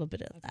touch a little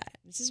bit of that.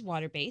 This is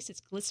water based. It's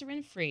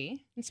glycerin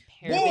free. It's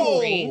paraben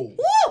free.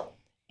 Whoa! Woo!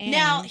 And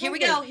Now here we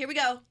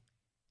go.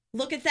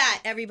 Look at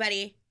that,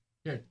 everybody.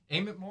 Here,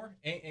 aim it more.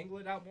 Angle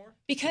it out more.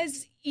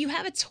 Because you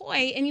have a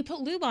toy and you put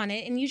lube on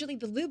it, and usually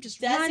the lube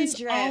just Doesn't runs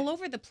drip. all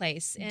over the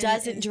place. And,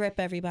 Doesn't and, drip,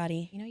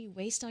 everybody. You know, you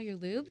waste all your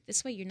lube.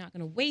 This way, you're not going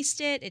to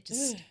waste it. It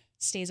just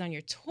stays on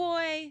your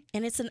toy.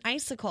 And it's an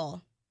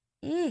icicle.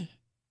 It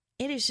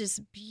is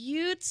just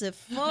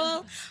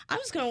beautiful. I'm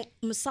just going to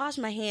massage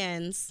my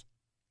hands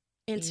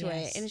into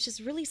it. And it's just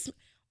really,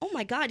 oh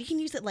my God, you can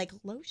use it like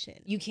lotion.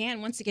 You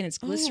can. Once again, it's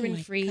glycerin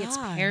free, it's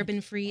God.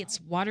 paraben free,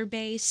 it's water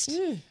based.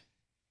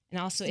 And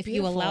also, if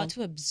you allow it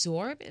to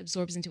absorb, it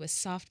absorbs into a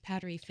soft,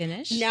 powdery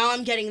finish. Now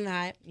I'm getting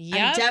that. Yep.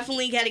 I'm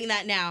definitely getting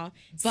that now.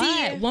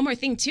 But one more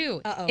thing, too.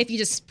 Uh-oh. If you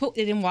just put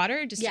it in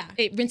water,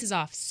 it rinses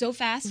off so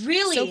fast.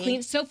 Really? So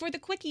clean. So for the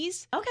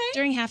quickies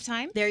during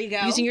halftime, There you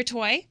go. using your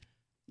toy,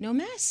 no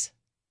mess.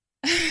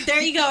 There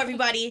you go,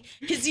 everybody.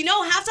 Because you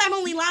know, halftime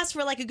only lasts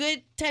for like a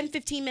good 10,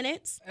 15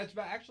 minutes. That's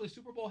about actually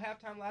Super Bowl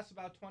halftime lasts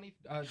about 20.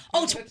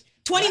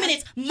 20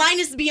 minutes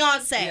minus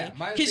Beyonce. Yeah,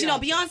 minus Because, you know,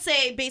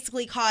 Beyonce. Beyonce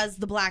basically caused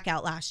the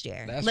blackout last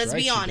year. That's Let's right,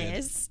 be she did.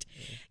 honest.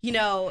 You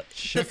know,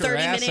 Shook the her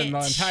 30 ass and the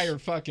minutes. entire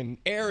fucking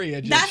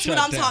area just That's shut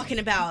what I'm down. talking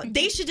about.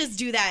 They should just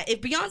do that. If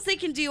Beyonce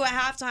can do a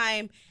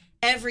halftime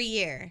every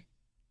year,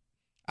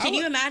 can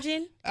you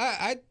imagine?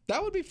 That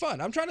would be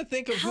fun. I'm trying to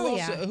think of Hell who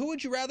else. yeah. Who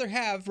would you rather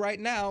have right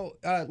now?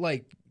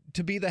 Like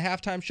to be the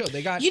halftime show.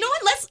 They got. You know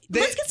what?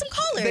 Let's get some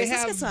callers. They Let's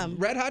have get some.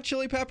 Red Hot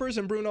Chili Peppers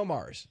and Bruno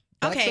Mars.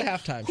 That's Okay. the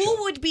halftime Who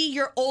show. would be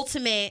your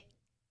ultimate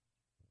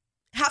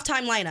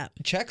halftime lineup?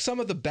 Check some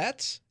of the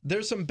bets.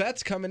 There's some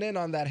bets coming in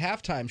on that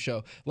halftime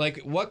show. Like,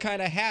 what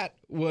kind of hat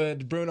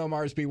would Bruno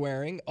Mars be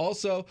wearing?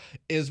 Also,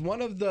 is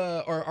one of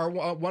the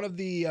one of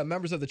the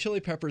members of the Chili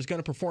Peppers going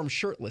to perform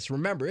shirtless?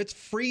 Remember, it's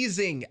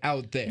freezing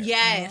out there.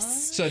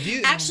 Yes. So do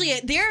you Actually,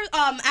 there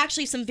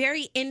actually some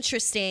very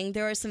interesting.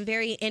 There are some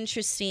very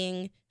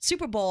interesting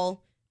Super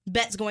Bowl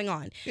bets going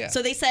on. Yeah.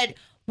 So they said,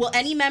 will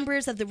any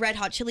members of the Red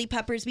Hot Chili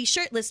Peppers be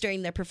shirtless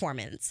during their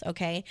performance?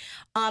 Okay.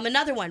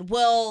 Another one,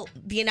 will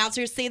the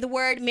announcers say the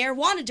word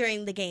marijuana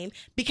during the game?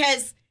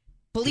 Because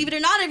believe it or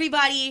not,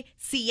 everybody,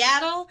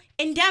 Seattle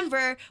and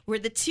Denver were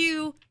the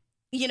two,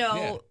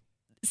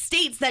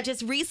 states that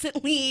just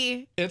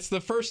recently. It's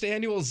the first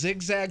annual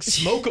Zigzag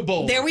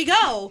Smokable. There we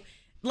go.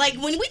 Like,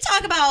 when we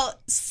talk about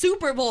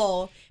Super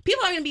Bowl,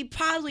 people are going to be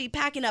probably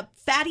packing up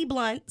fatty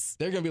blunts,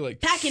 They're going to be like,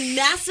 packing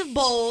massive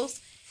bowls.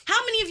 How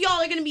many of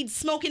y'all are going to be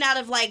smoking out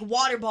of, like,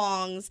 water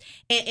bongs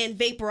and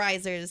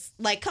vaporizers?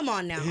 Like, come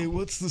on now. hey,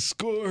 what's the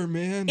score,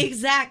 man?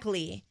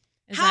 Exactly.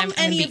 As How I'm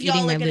gonna many be of y'all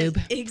eating are my going lube.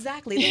 to...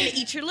 Exactly. They're going to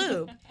eat your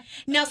lube.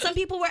 Now, some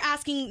people were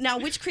asking, now,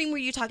 which cream were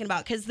you talking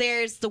about? Because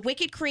there's the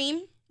Wicked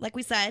Cream, like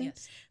we said.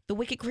 Yes. The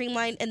Wicked Cream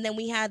line, and then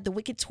we had the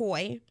Wicked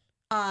Toy,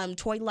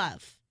 Toy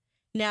Love.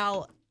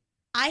 Now,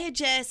 I had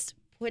just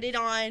put it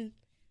on,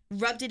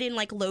 rubbed it in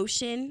like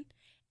lotion,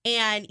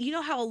 and you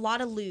know how a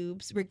lot of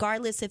lubes,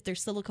 regardless if they're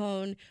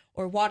silicone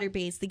or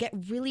water-based, they get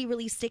really,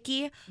 really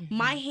sticky. Mm-hmm.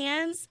 My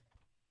hands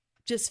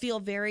just feel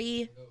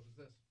very,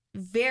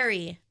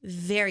 very,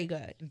 very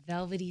good.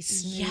 Velvety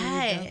smooth,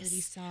 Yes.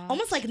 velvety soft.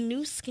 Almost like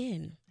new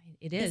skin.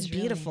 It is It's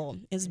really. beautiful.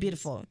 It's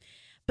beautiful.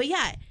 But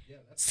yeah,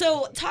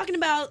 so talking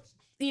about,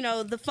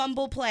 the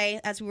fumble play,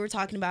 as we were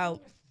talking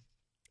about,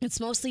 it's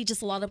mostly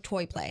just a lot of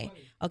toy play.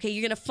 Okay,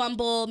 you're going to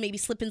fumble, maybe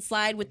slip and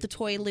slide with the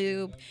toy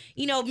lube.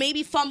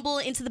 Maybe fumble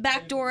into the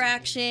backdoor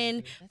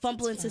action,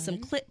 fumble into some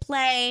clip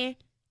play.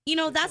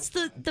 That's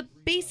the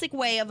basic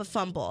way of a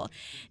fumble.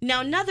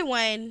 Now, another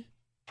one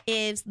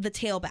is the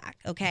tailback,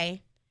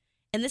 okay?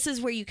 And this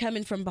is where you come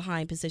in from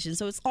behind position.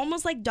 So it's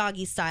almost like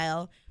doggy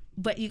style,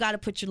 but you got to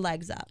put your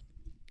legs up.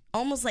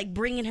 Almost like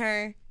bringing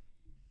her,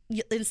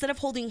 instead of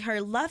holding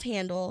her love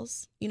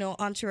handles,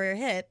 onto her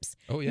hips,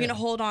 you're going to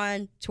hold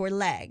on to her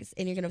legs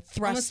and you're going to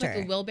thrust Almost her.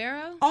 like a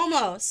wheelbarrow?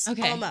 Almost.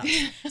 Okay. Almost.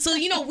 So,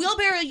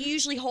 wheelbarrow, you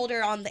usually hold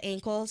her on the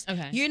ankles.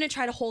 Okay. You're going to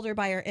try to hold her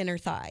by her inner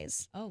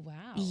thighs. Oh,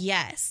 wow.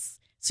 Yes.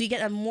 So you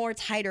get a more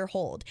tighter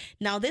hold.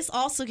 Now, this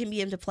also can be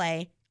into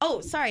play.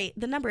 Oh, sorry.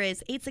 The number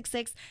is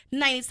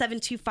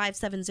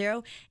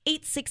 866-987-2570.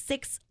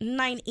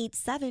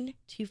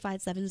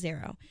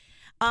 866-987-2570.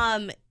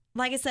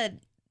 Like I said,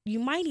 you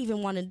might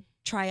even want to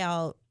try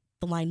out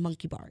the line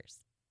Monkey Bars.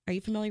 Are you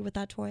familiar with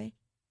that toy?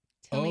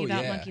 Tell me Oh,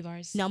 about yeah. monkey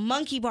bars. Now,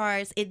 Monkey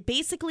Bars, it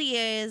basically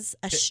is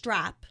a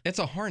strap. It's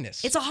a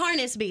harness. It's a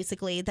harness,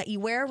 basically, that you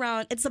wear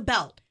around. It's a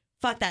belt.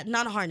 Fuck that.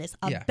 Not a harness.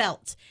 A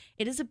belt.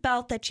 It is a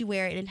belt that you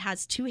wear, and it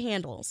has two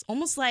handles.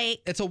 Almost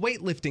like... It's a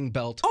weightlifting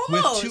belt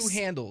Almost. with two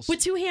handles. With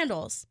two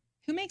handles.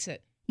 Who makes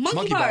it? Monkey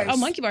Monkey Bars. Bars. Oh,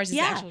 Monkey Bars is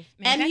the actual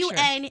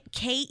manufacturer.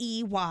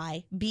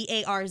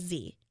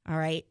 MUNKEYBARZ. All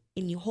right?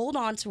 And you hold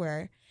on to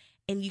her,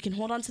 and you can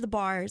hold on to the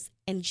bars,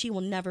 and she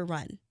will never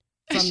run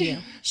from you.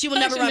 She will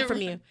never She'll run never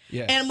from you.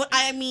 Yeah. And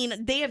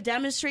they have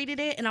demonstrated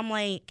it, and I'm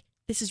like,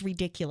 this is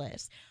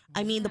ridiculous.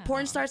 I mean, the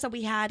porn Wow. stars that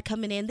we had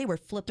coming in, they were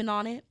flipping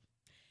on it.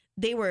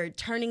 They were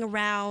turning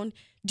around,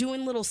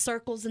 doing little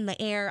circles in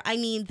the air. I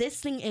mean, this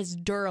thing is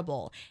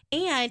durable,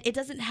 and it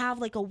doesn't have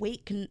like a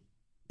weight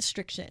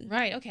constriction.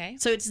 Right, okay.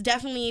 So it's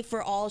definitely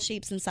for all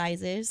shapes and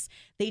sizes.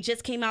 They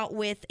just came out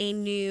with a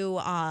new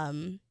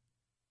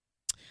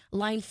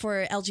line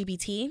for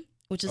LGBT.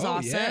 which is Oh,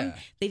 awesome. yeah.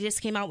 They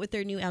just came out with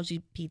their new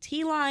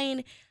LGBT line.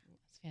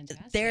 It's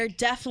fantastic. They're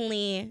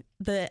definitely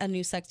a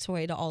new sex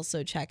toy to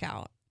also check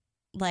out.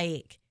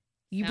 Like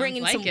you bring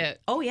in Sounds some. like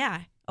it. Oh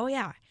yeah.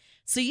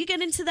 So you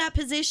get into that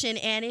position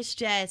and it's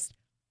just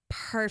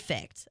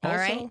perfect. All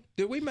right. Also,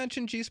 did we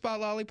mention G-Spot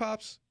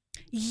lollipops?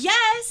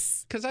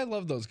 Yes. Because I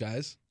love those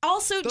guys.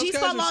 Also, Those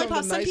G-Spot guys are some lollipops.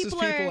 of the Some nicest people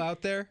people are.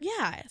 out there.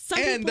 Yeah. Some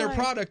And people their are,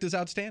 product is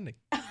outstanding.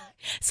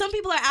 Some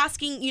people are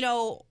asking,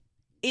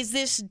 is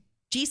this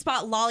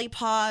G-Spot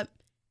lollipop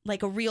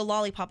like a real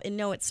lollipop? And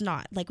no, it's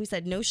not. Like we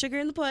said, no sugar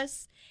in the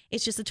puss.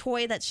 It's just a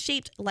toy that's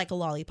shaped like a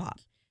lollipop.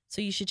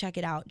 So you should check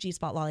it out,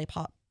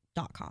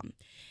 gspotlollipop.com.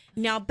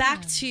 Now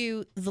back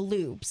to the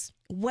lubes.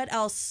 What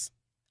else?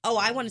 Oh,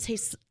 I want to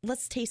taste.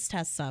 Let's taste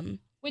test some.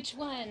 Which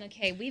one?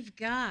 Okay, we've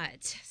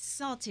got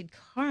salted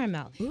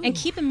caramel. And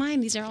keep in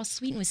mind, these are all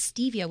sweetened with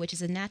stevia, which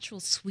is a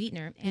natural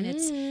sweetener, and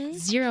it's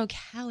 0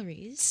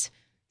 calories.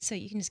 So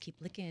you can just keep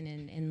licking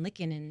and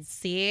licking and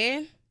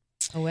See?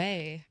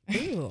 away.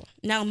 Ooh.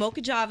 Now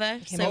mocha java.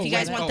 So if you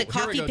guys want the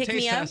here we coffee go. pick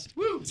me Taste up, test.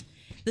 Woo.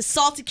 the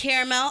salted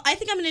caramel. I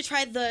think I'm going to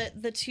try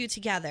the two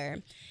together.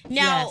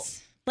 Now,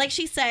 Yes. like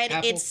she said,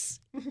 Apple. it's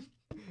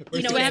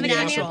Where's know, Do it's I have a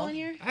candy natural. apple in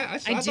here? I I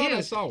thought do.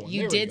 I saw one.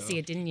 You There we did go. see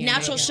it, didn't you?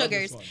 natural Yeah, I love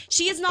this sugars. one.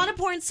 She is not a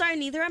porn star,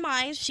 neither am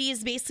I. She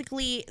is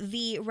basically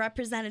the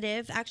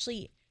representative.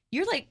 Actually,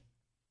 you're like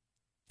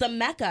the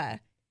mecca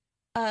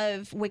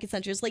of Wicked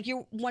Centers. Like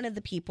you're one of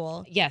the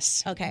people.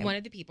 Yes. Okay. One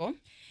of the people.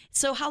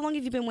 So how long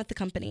have you been with the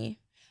company?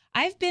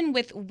 I've been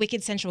with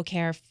Wicked Central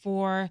Care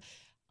for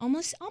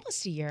almost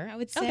a year, I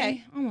would say.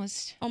 Okay.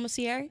 Almost. Almost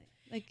a year?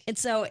 Like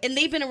And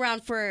they've been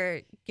around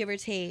for give or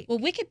take. well,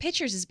 Wicked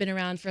Pictures has been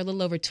around for a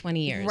little over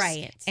 20 years.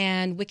 Right.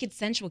 And Wicked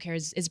Central Care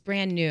is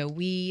brand new.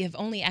 We have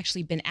only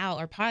actually been out,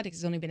 our product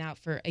has only been out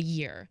for a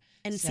year.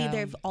 And see, So-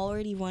 they've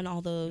already won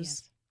all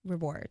those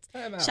rewards.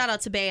 Time out. Shout out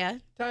to Bea.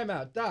 Time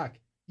out. Doc,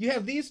 you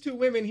have these two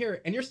women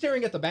here, and you're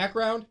staring at the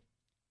background?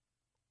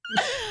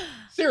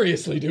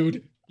 Seriously,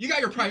 dude. You got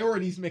your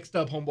priorities mixed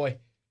up, homeboy.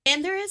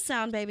 And there is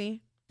sound,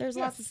 baby. There's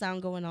Yeah. lots of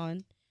sound going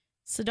on.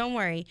 So don't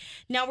worry.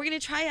 Now we're going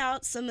to try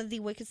out some of the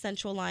Wicked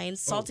Central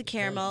lines. Salted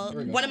caramel, here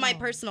we go. one of my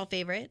personal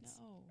favorites.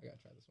 I gotta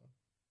try this one.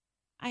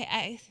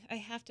 I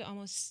have to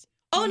almost.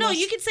 Oh, no,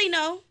 almost- you can say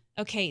no.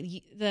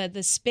 Okay,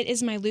 the spit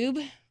is my lube.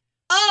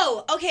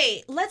 Oh,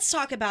 okay. Let's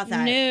talk about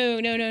that. No.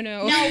 Now,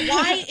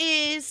 why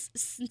is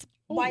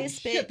Holy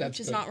spit, shit, that's which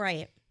is good. not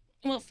right?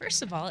 Well,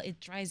 first of all, it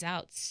dries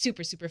out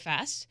super, super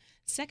fast.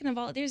 Second of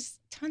all, there's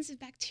tons of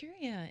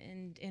bacteria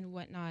and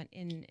whatnot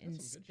in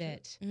That's some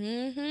good spit. No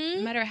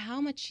Mm-hmm. matter how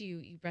much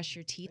you brush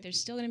your teeth, there's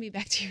still going to be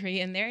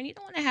bacteria in there, and you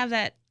don't want to have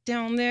that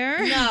down there.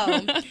 No.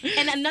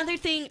 And another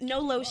thing, no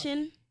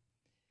lotion.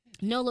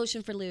 No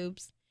lotion for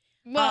lubes.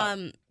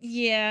 Well,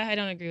 yeah, I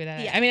don't agree with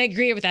that. yeah. I mean, I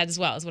agree with that as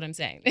well, is what I'm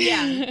saying.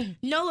 Yeah.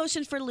 No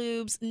lotion for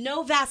lubes.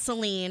 No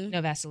Vaseline.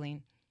 No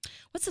Vaseline.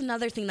 What's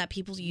another thing that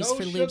people use No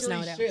for lubes sugary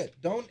nowadays?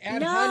 shit. Don't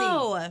add honey.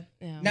 No.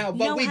 No. Now, but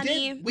No we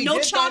honey. did. We No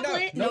did find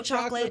chocolate. out, No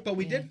chocolate. But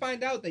we did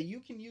find out that you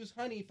can use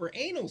honey for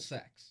anal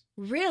sex.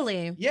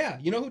 Really? Yeah,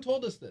 you know who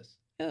told us this?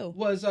 Who?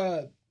 Was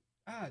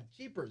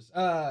Jeepers.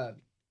 Not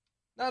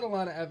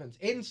Alana Evans,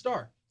 Aiden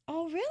Starr,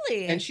 Oh,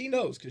 really? and she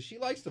knows because she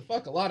likes to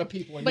fuck a lot of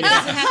people. In But your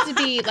does it mouth. have to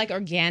be like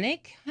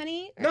organic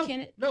honey? Or No, can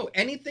it? no.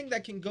 Anything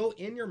that can go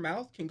in your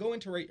mouth can go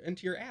into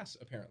your ass.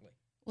 Apparently,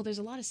 Well, there's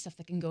a lot of stuff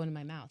that can go into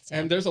my mouth. So.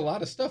 and there's a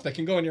lot of stuff that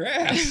can go in your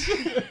ass.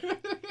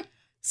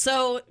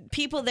 So,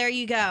 people, there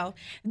you go.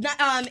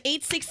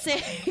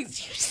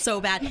 866. You're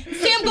so bad.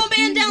 Sam, go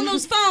man down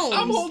those phones.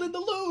 I'm holding the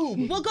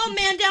lube. Well, go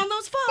man down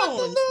those Fuck the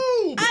phones.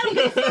 lube. I don't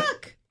give a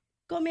fuck.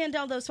 Go man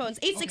down those phones.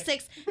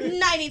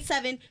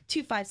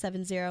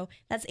 866-987-2570.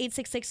 That's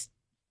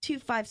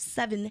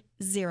 866-2570.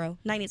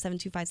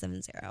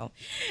 987-2570.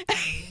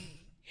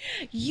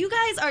 You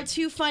guys are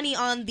too funny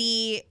on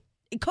the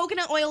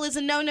coconut oil is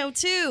a no-no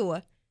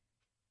too.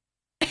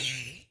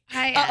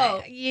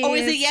 Uh-oh. Oh,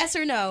 is it yes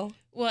or no?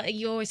 Well,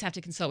 you always have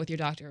to consult with your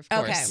doctor, of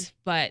Okay. course.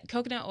 But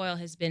coconut oil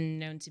has been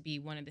known to be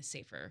one of the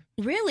safer.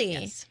 Really?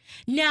 Yes.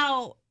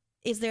 Now,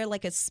 is there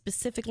like a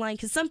specific line?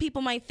 Because some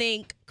people might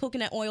think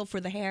coconut oil for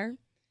the hair.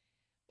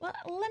 Well,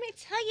 let me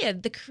tell you,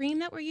 the cream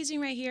that we're using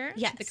right here,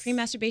 Yes. the cream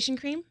masturbation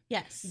cream,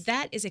 Yes.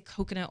 that is a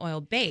coconut oil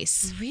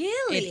base.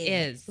 Really?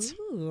 It is.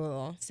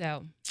 Ooh.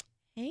 So,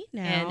 Hey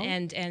now.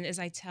 and as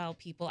I tell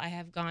people, I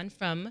have gone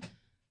from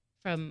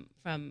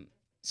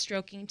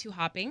stroking to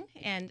hopping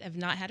and have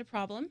not had a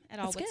problem at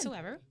all That's good.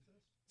 whatsoever.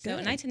 So,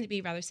 and Good. I tend to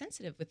be rather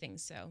sensitive with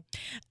things. So,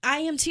 I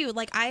am too.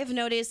 Like I have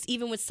noticed,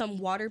 even with some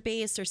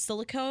water-based or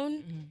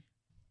silicone, Mhm.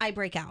 I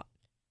break out.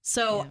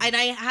 So, Yeah. and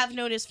I have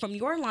noticed from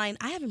your line,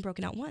 I haven't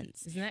broken out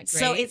once. isn't that great?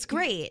 So it's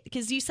great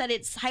because you said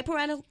it's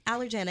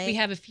hypoallergenic. We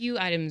have a few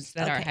items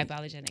that are Okay.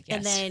 hypoallergenic. Yes.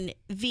 and then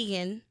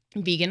vegan,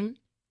 vegan.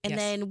 and yes.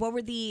 then what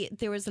were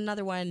there was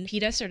another one.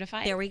 PETA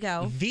certified. There we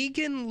go.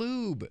 Vegan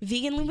lube.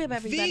 Vegan lube,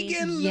 everybody.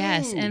 Vegan lube.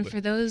 Yes, and for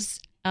those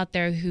out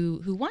there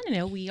who want to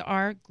know, we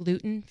are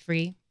gluten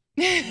free.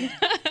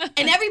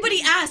 And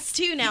everybody asks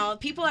too now.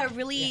 People are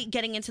really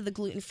getting into the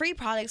gluten-free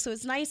products, so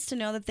it's nice to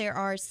know that there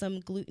are some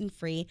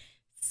gluten-free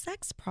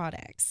sex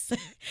products.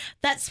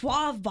 That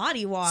Suave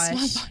body wash.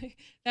 Small body.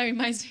 That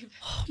reminds me.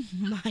 Oh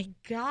my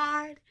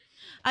God.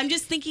 I'm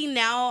just thinking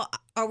now,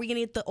 are we going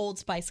to get the Old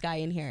Spice guy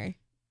in here?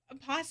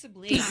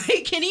 Possibly.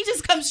 Can he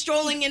just come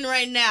strolling in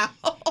right now?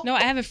 No,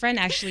 I have a friend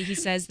actually. He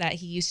says that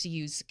he used to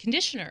use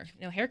conditioner,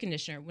 hair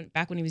conditioner,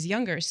 back when he was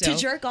younger. So To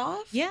jerk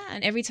off? yeah,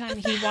 and every time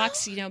he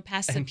walks,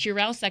 past the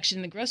Purell section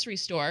in the grocery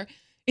store,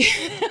 he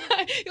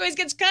always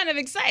gets kind of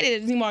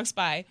excited as he walks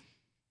by.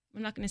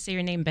 I'm not going to say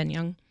your name, Ben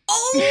Young.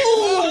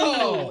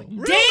 Oh,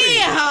 really?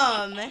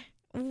 damn.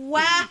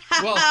 Wow.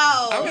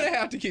 Well, I'm gonna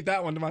have to keep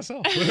that one to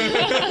myself.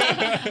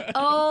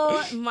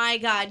 Oh my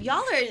God. Y'all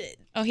are,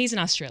 Oh, he's in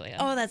Australia.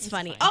 oh, that's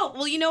funny. fine. Oh,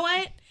 well, you know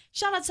what?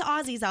 Shout out to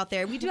Aussies out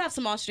there. We do have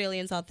some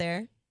Australians out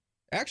there.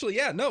 Actually,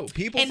 yeah, no.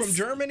 People And from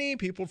Germany,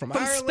 people from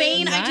From Ireland.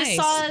 Spain, I just Nice.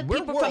 saw We're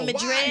people from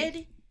worldwide.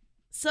 Madrid.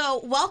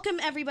 So welcome,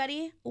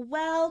 everybody.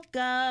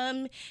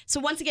 Welcome. So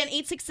once again,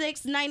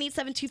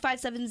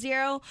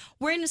 866-987-2570.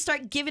 We're going to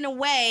start giving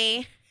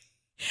away.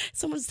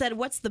 Someone said,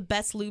 what's the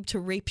best lube to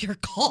rape your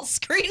call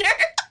screener?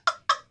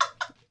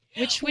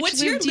 Which What's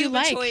lube your do you lube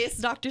like? of choice,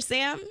 Dr.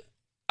 Sam?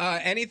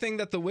 Anything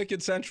that the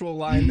Wicked Central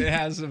line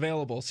has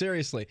available.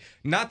 Seriously,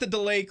 not the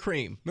delay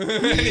cream.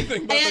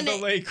 Anything but And- the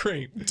delay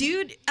cream.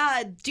 Dude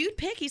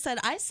Pick, he said,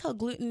 I sell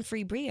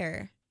gluten-free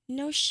beer.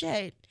 No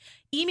shit.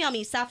 Email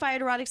me,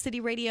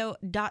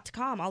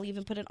 sapphire@eroticcityradio.com. I'll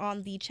even put it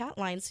on the chat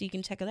line so you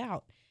can check it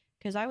out.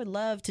 Because I would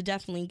love to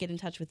definitely get in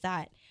touch with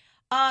that.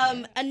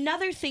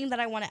 Another thing that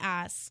I want to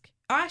ask,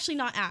 or actually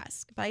not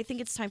ask, but I think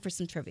it's time for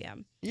some trivia.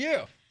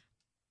 Yeah.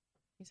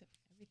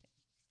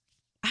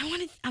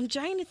 I'm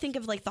trying to think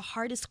of like the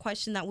hardest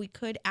question that we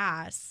could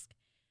ask.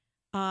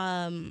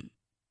 So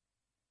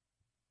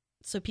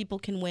people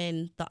can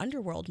win the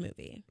Underworld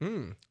movie.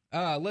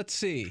 Let's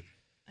see.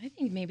 I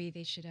think maybe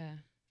they should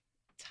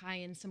tie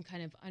in some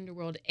kind of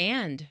Underworld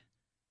and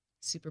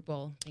Super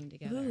Bowl thing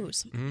together. Ooh,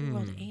 some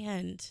Underworld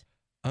and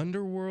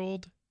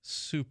Underworld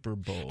Super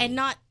Bowl. and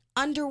not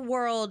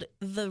Underworld,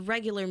 the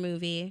regular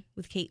movie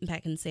with Kate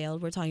Beckinsale.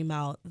 We're talking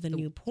about the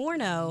new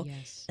porno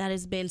Yes. that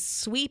has been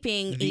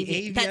sweeping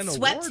The that AVN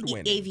swept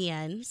award-winning.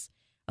 AVNs.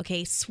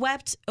 Okay,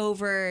 swept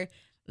over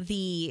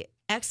the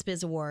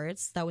XBiz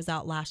Awards that was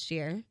out last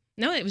year.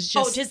 No, it was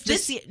just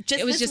this year,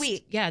 just it was this week.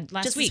 week. Yeah,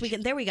 last Just week. this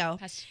weekend. There we go.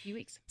 Past few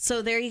weeks.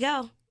 So there you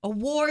go.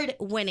 Award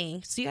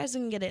winning. So you guys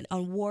can get an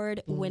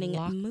award winning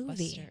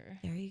movie.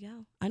 Blockbuster. There you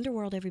go.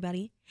 Underworld,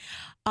 everybody.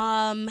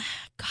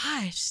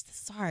 Gosh,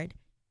 this is hard.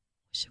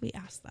 What should we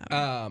ask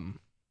them?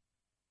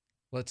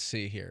 Let's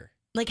see here.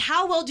 Like,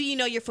 how well do you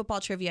know your football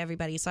trivia,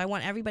 everybody? So I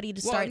want everybody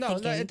to start no,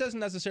 thinking. it doesn't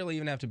necessarily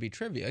even have to be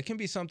trivia. It can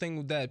be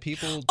something that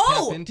people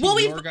Oh, tap into. well,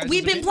 your guys'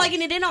 we've been opinion.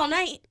 plugging it in all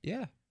night.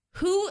 Yeah.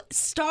 Who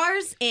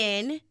stars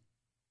in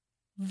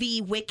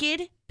the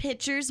Wicked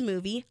Pictures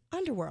movie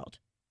Underworld?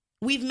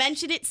 We've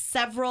mentioned it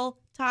several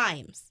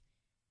times.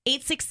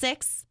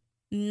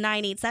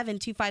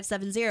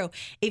 866-987-2570.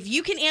 If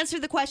you can answer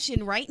the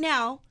question right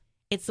now,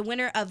 it's the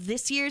winner of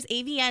this year's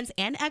AVNs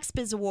and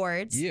XBiz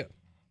Awards. Yeah.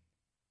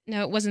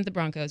 No, it wasn't the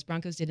Broncos.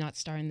 Broncos did not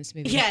star in this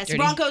movie. Yes, Dirty.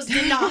 Broncos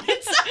did not.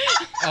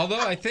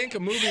 Although I think a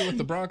movie with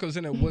the Broncos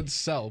in it would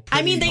sell.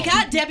 I mean, they pretty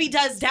got Debbie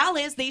Does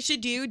Dallas. They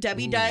should do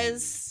Debbie Ooh.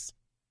 Does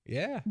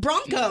Yeah,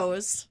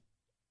 Broncos.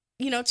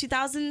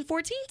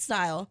 2014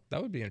 style.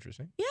 that would be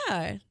interesting.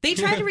 Yeah. They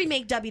tried to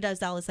remake Debbie Does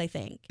Dallas, I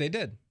think. They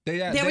did.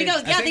 There we go.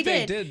 I Yeah, think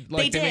they did.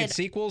 They They made did.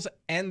 sequels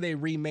and they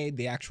remade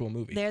the actual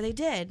movie. There they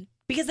did.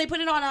 Because they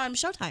put it on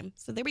Showtime.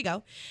 So there we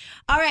go.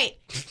 All right.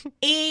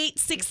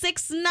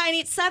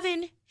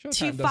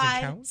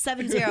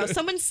 866-987-2570.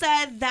 Someone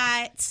said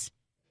that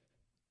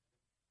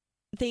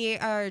they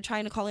are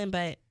trying to call in,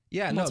 but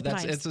Yeah, no, multiple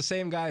times. it's the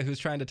same guy who's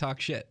trying to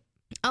talk shit.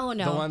 oh The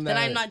no, one then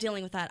that- I'm not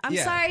dealing with that. I'm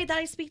Yeah. sorry that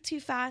I speak too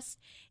fast.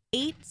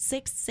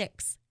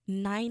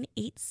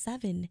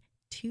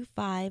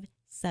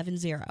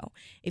 866-987-2570.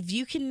 If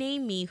you can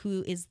name me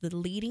who is the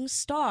leading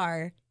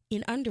star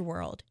in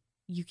Underworld,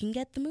 you can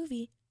get the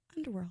movie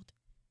Underworld.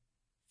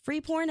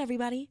 Free porn,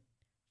 everybody.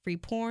 Free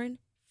porn,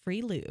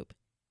 free lube.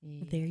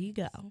 Yeah. There you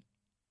go.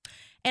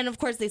 And of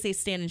course, they say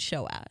stand and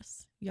show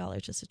ass. Y'all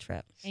are just a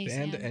trip. Hey,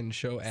 Stand Sam. and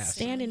show ass.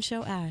 Stand and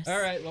show ass.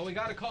 All right, well, we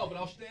got a call, but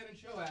I'll stand and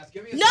show ass.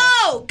 Give me a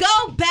No,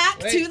 go back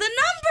Wait. to the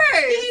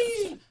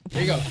numbers.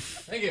 There you go.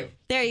 Thank you.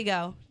 There you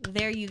go.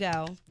 There you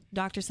go.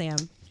 Dr. Sam.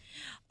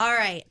 All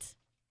right.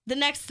 The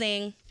next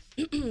thing.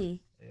 Yo,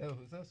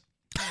 who's this?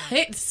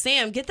 Hey,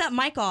 Sam, get that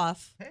mic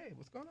off. Hey,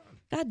 what's going on?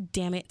 God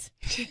damn it.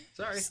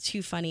 Sorry. It's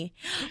too funny.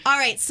 All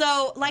right.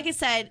 So, like I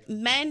said,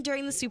 men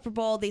during the Super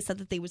Bowl, they said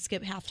that they would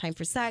skip halftime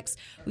for sex.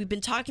 We've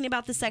been talking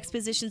about the sex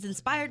positions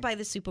inspired by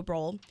the Super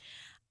Bowl.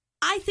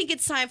 I think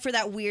it's time for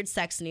that weird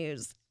sex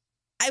news.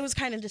 I was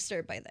kind of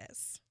disturbed by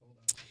this.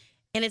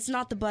 And it's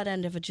not the butt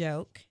end of a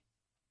joke,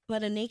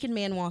 but a naked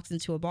man walks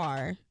into a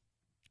bar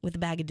with a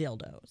bag of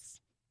dildos.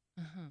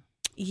 Uh-huh.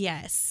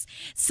 Yes.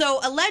 So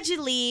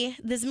allegedly,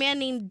 this man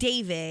named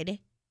David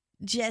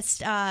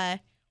just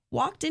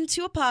walked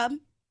into a pub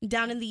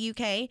down in the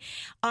UK,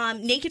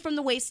 naked from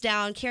the waist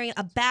down, carrying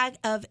a bag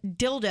of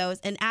dildos,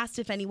 and asked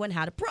if anyone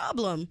had a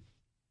problem.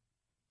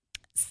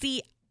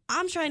 See,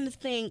 I'm trying to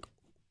think,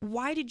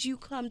 why did you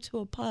come to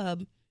a pub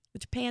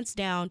with your pants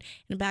down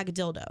and a bag of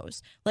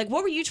dildos? Like,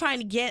 what were you trying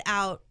to get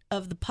out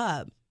of the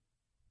pub?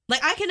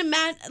 Like, I can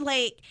imagine,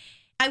 like,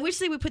 I wish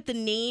they would put the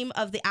name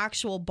of the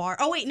actual bar.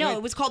 Oh, wait, no, Wait.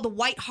 it was called the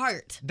White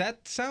Hart.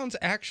 That sounds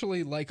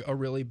actually like a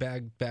really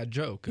bad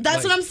joke.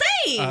 That's Like, what I'm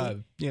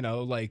saying.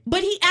 Like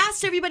But he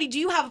asked everybody, do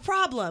you have a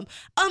problem?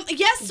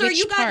 Yes, sir, Which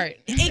you got part?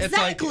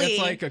 Exactly.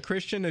 It's like a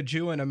Christian, a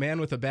Jew, and a man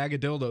with a bag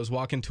of dildos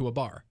walk into a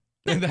bar.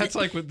 And that's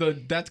like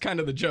that's kind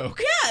of the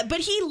joke. Yeah, but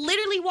he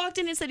literally walked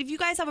in and said, if you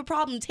guys have a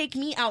problem, take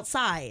me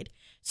outside.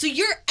 So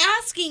you're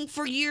asking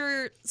for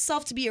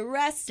yourself to be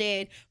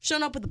arrested,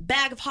 showing up with a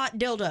bag of hot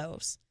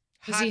dildos.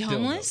 Was he Hot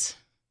homeless?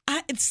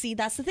 See,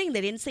 that's the thing. They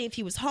didn't say if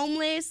he was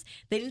homeless.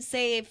 They didn't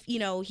say if,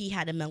 he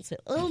had a mental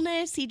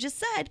illness. He just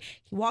said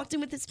he walked in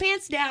with his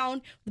pants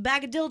down with a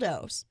bag of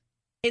dildos.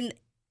 And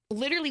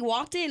literally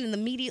walked in and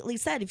immediately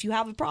said, if you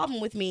have a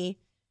problem with me,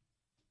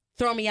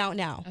 throw me out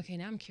now. Okay,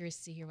 now I'm curious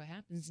to hear what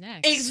happens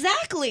next.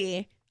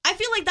 Exactly. I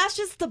feel like that's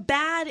just the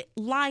bad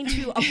line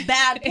to a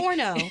bad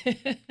porno.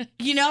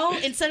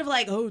 Instead of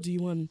like, oh, do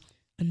you want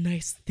a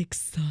nice thick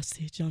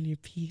sausage on your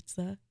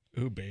pizza?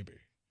 Ooh, baby.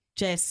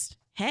 Just,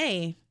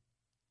 hey,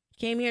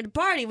 came here to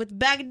party with a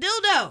bag of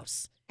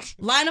dildos.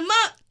 Line them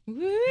up.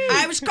 Woo.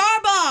 Irish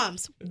car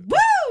bombs.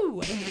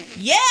 Woo!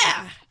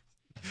 Yeah.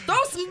 Throw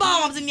some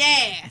bombs in your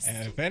ass.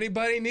 And if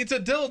anybody needs a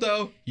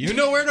dildo, you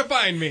know where to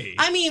find me.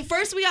 I mean,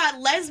 first we got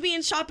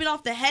lesbians chopping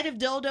off the head of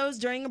dildos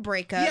during a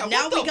breakup. Yeah,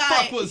 now what the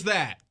fuck was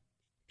that?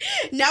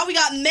 Now we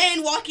got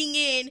men walking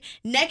in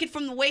naked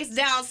from the waist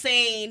down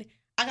saying,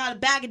 I got a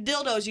bag of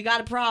dildos, you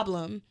got a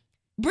problem.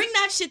 Bring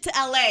that shit to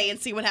LA and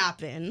see what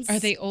happens. Are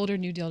they old or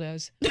new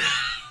dildos?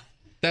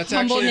 That's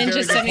Humble actually a Ninja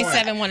very good point.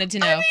 77 wanted to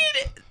know. I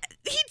mean,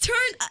 he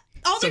turned.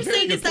 All It's a they're very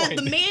saying good is that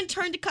point. the man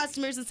turned to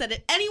customers and said,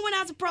 if anyone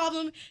has a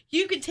problem,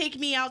 you can take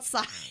me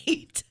outside.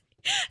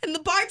 And the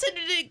bartender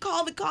didn't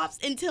call the cops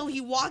until he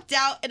walked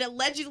out and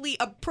allegedly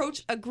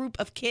approached a group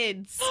of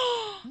kids.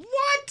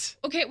 What?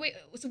 Okay, wait.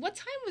 So what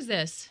time was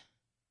this?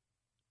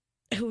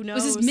 Who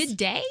knows? Was this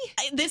midday?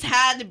 This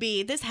had to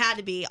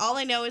be. All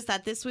I know is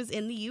that this was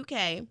in the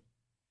UK.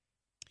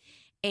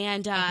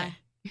 And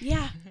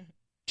yeah.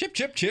 Chip,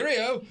 chip,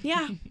 cheerio.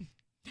 Yeah.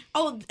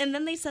 Oh, and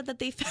then they said that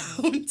they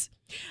found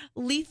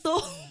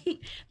lethal.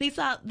 They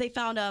found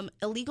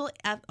illegal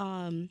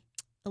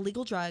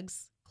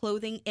drugs,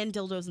 clothing, and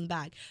dildos in the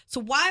bag. So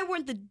why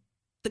weren't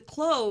the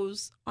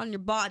clothes on your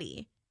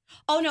body?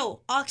 Oh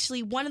no,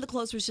 actually, one of the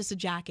clothes was just a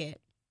jacket.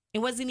 It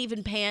wasn't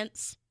even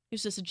pants. It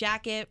was just a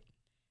jacket,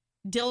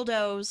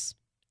 dildos,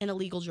 and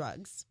illegal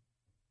drugs.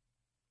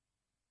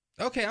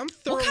 Okay, I'm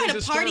thoroughly What kind of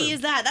disturbed. party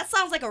is that? That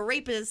sounds like a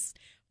rapist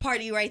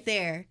party right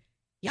there.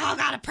 Y'all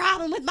got a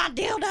problem with my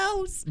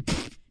dildos?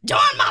 Join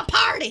my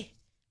party.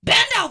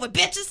 Bend over,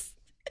 bitches.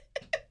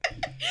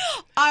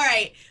 All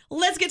right,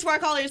 let's get to our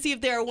caller and see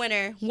if they're a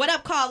winner. What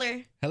up,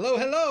 caller? Hello,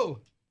 hello.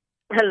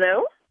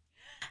 Hello,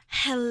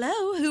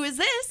 Hello, who is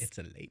this? It's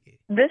a lady.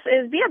 this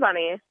is Bia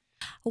Bunny.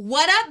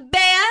 What up,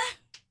 Bear?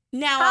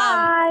 Now,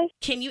 Hi.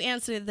 can you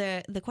answer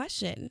the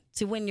question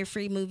to win your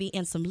free movie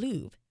and some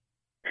lube?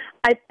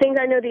 I think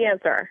I know the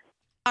answer.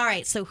 All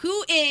right, so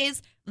who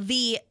is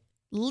the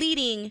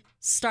leading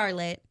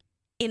starlet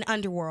in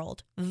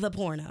Underworld, the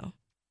porno?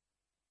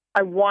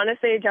 I want to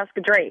say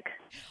Jessica Drake.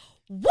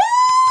 Woo!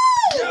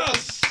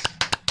 Yes.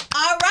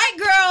 All right,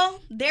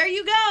 girl. There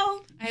you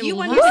go. You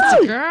won love your that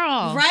ticket.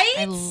 girl. Right?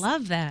 I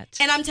love that.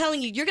 And I'm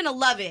telling you, you're going to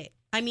love it.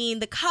 I mean,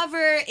 the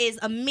cover is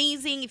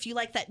amazing. If you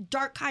like that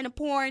dark kind of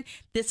porn,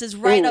 this is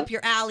right Ooh. up your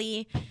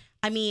alley.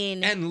 I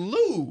mean, And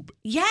lube.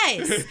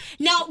 yes.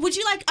 Now, would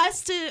you like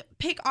us to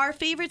pick our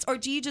favorites, or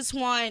do you just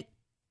want,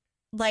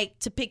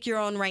 to pick your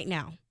own right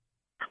now?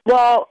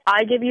 Well,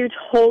 I give you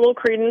total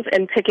credence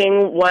in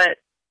picking what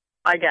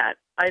I get.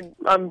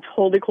 I'm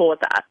totally cool with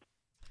that.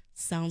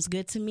 Sounds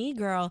good to me,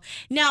 girl.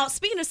 Now,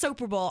 speaking of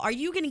Super Bowl, are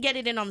you going to get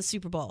it in on the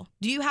Super Bowl?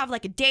 Do you have, a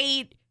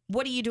date?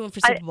 What are you doing for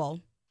Super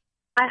Bowl?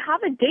 I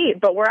have a date,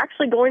 but we're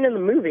actually going to the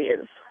movies.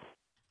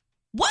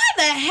 Why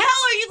the hell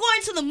are you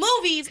going to the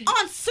movies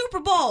on Super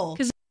Bowl?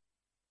 'Cause-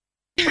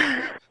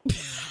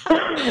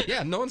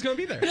 Yeah, no one's gonna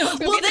be there.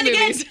 Well, then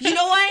again, you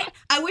know what?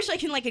 I wish I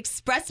can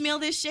express mail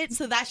this shit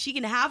so that she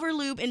can have her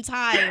lube in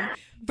time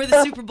for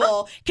the Super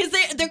Bowl, because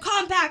they're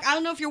compact. I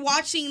don't know if you're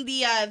watching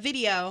the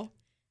video,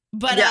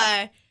 but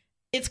Yeah.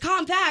 it's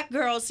compact,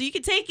 girl. So you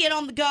can take it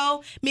on the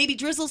go. Maybe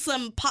drizzle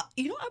some pop.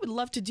 You know, I would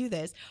love to do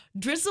this.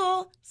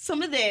 Drizzle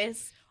some of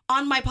this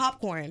on my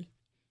popcorn.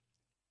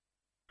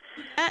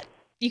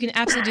 You can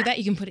absolutely do that.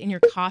 You can put it in your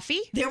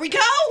coffee. There we go.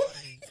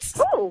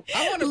 Oh,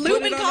 I want to put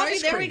Lube it and on coffee.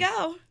 ice There we cream.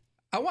 go.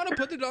 I want to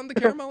put it on the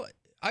caramel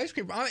ice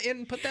cream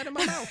and put that in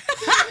my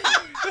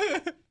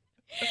mouth.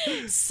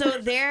 So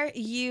there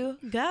you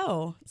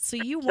go. So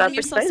you won That's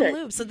yourself some exciting.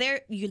 lube. So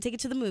there you can take it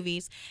to the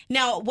movies.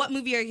 Now, what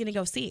movie are you going to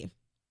go see?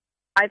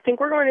 I think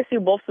we're going to see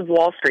Wolf of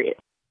Wall Street.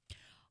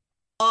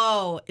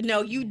 Oh,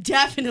 no, you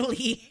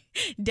definitely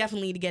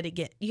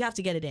you have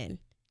to get it in.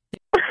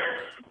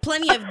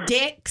 Plenty of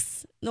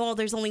dicks. No,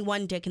 there's only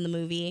one dick in the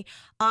movie.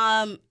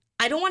 I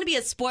I don't want to be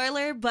a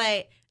spoiler,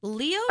 but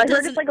Leo I heard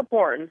doesn't. it's like a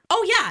porn.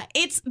 Oh yeah,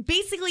 it's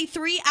basically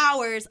 3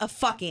 hours of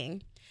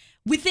fucking.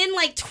 Within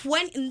like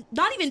 20,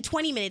 not even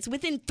 20 minutes.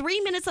 Within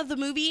 3 minutes of the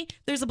movie,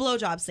 there's a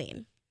blowjob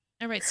scene.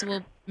 All right, so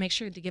we'll make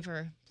sure to give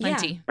her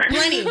plenty. Yeah,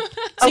 plenty.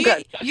 So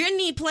Okay. you're gonna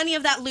need plenty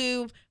of that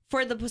lube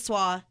for the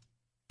pissoir,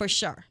 for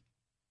sure.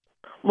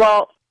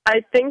 Well,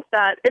 I think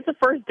that it's a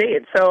first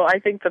date, so I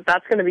think that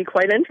that's going to be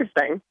quite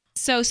interesting.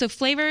 So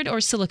flavored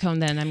or silicone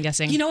then, I'm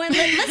guessing. You know what?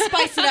 Let's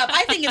spice it up.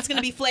 I think it's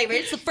gonna be flavored.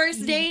 It's the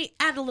first date.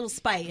 Add a little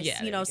spice.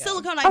 Yeah, you know, there you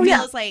go. silicone. I Oh, feel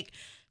yeah. is like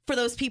for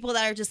those people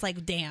that are just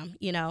like, damn.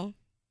 You know,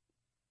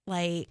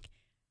 like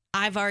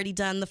I've already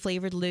done the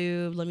flavored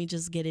lube. Let me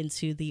just get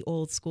into the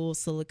old school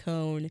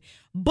silicone,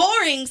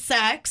 boring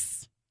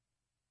sex.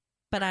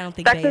 But I don't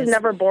think Sex Bay is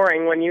never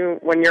boring when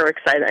you're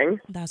exciting.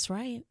 That's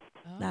right.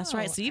 Oh, That's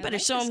right. So you I better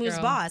like show this him who's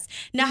girl. boss.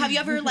 Now, have you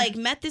ever like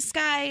met this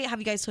guy? Have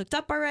you guys hooked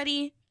up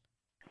already?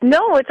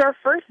 No, it's our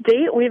first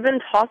date. We've been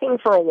talking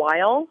for a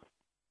while,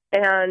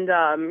 and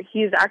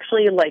he's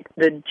actually like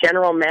the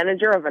general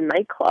manager of a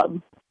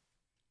nightclub.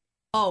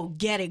 Oh,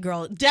 get it,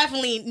 girl.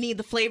 Definitely need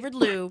the flavored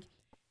lube.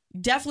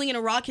 Definitely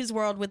gonna rock his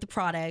world with the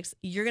products.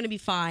 You're gonna be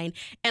fine.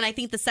 And I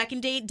think the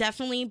second date,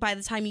 definitely by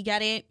the time you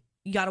get it,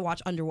 you gotta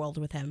watch Underworld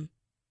with him.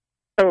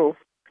 Oh,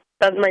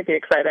 that might be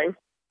exciting.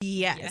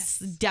 Yes,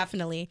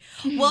 definitely.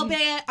 Well,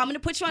 Bea, I'm gonna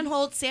put you on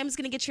hold. Sam's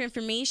gonna get your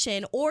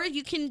information, or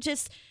you can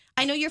just.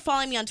 I know you're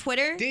following me on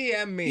Twitter.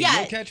 DM me. Yeah,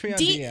 You'll catch me on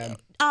DM.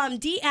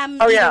 DM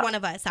Oh, either yeah. one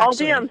of us. I'll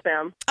Actually. DM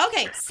Sam.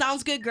 Okay,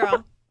 sounds good,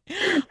 girl.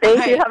 Thank you.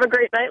 right. Have a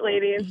great night,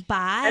 ladies.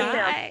 Bye.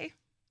 Bye.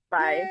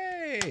 Bye.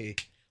 Hey,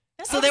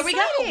 So there we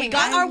go. We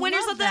got I our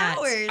winners love of the that.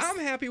 hours. I'm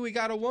happy we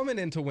got a woman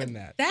in to win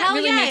that. That Hell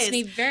really yes. makes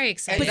me very And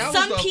excited. But that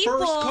some was the people-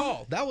 first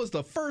call. That was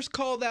the first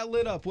call that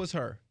lit up was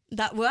her.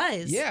 That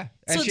was. Yeah.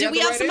 And So she did had we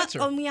the have right some? answer.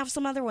 Oh, we have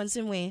some other ones,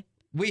 didn't we?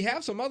 We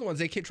have some other ones.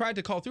 They tried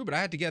to call through, but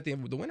I had to get the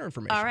winner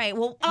information. All right.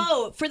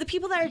 Well, for the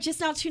people that are just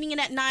now tuning in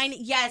at 9,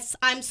 yes,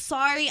 I'm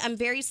sorry. I'm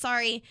very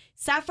sorry.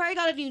 Sapphire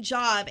got a new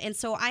job, and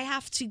so I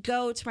have to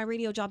go to my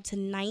radio job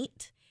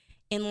tonight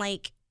in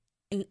like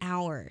an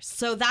hour.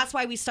 So that's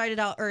why we started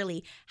out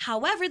early.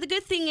 However, the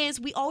good thing is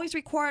we always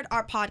record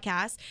our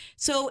podcast.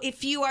 So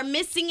if you are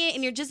missing it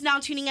and you're just now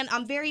tuning in,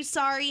 I'm very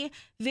sorry.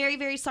 Very,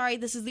 very sorry.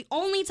 This is the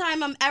only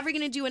time I'm ever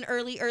going to do an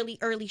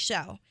early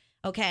show.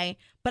 Okay.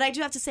 But I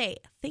do have to say,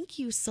 thank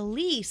you,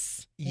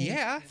 Celise.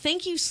 Yeah.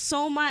 Thank you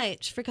so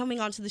much for coming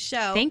onto the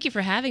show. Thank you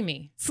for having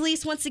me.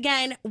 Celise, once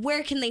again,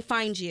 where can they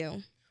find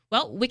you?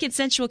 Well,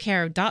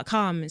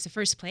 wickedsensualcare.com is the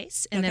first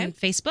place. And then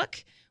Okay.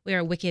 Facebook, we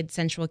are Wicked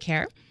Sensual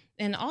Care.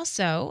 And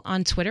also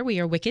on Twitter, we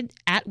are Wicked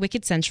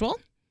Sensual.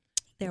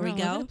 There We're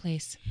we all over go. the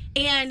place.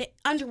 And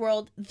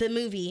Underworld, the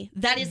movie,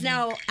 that is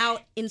now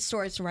out in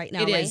stores right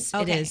now, It right? is.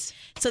 It is.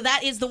 So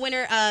that is the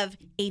winner of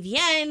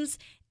AVNs,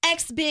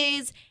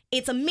 XBiz.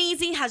 It's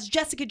amazing. Has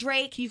Jessica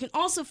Drake. You can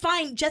also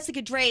find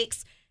Jessica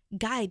Drake's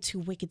Guide to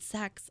Wicked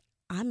Sex.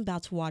 I'm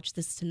about to watch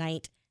this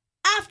tonight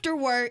after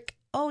work.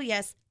 Oh,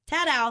 yes.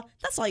 Ta-da.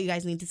 That's all you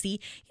guys need to see.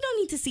 You don't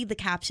need to see the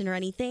caption or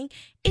anything.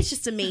 It's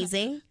just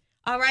amazing.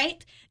 All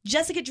right.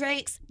 Jessica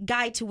Drake's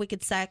Guide to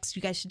Wicked Sex.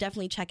 You guys should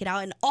definitely check it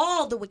out. And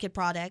all the Wicked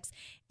products,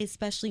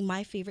 especially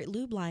my favorite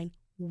lube line,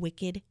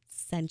 Wicked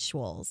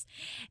Sensuals.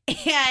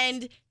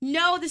 And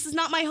no, this is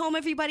not my home,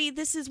 everybody.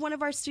 This is one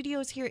of our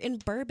studios here in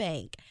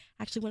Burbank.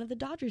 Actually, one of the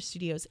Dodgers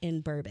studios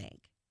in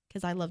Burbank,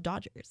 because I love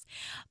Dodgers.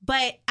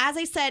 But as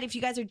I said, if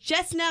you guys are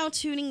just now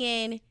tuning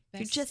in, if you're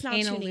Best just now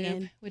anal tuning lube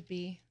in. would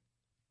be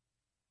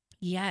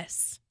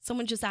Yes.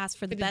 Someone just asked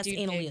for the For the best dude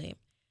anal pig. lube.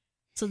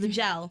 So the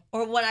gel,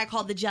 or what I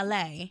call the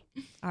gelée.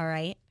 All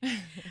right.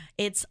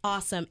 It's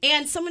awesome.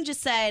 And someone just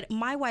said,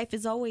 my wife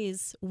is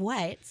always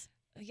wet.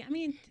 Yeah, I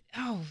mean,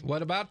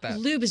 What about that?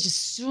 lube is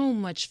just so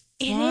much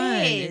It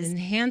fun. is. It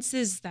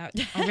enhances that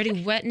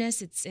already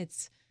wetness.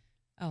 It's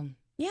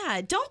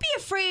Yeah, don't be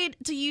afraid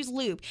to use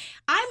lube.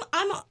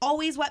 I'm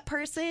always wet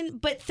person,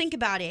 but think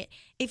about it.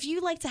 If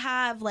you like to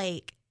have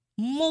like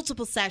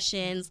multiple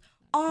sessions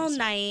all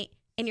night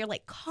and you're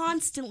like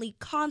constantly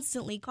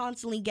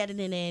getting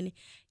it in,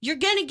 you're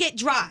gonna get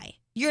dry.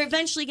 You're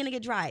eventually gonna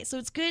get dry. So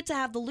it's good to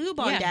have the lube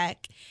on Yeah.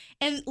 deck.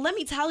 And let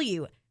me tell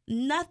you,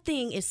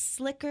 nothing is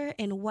slicker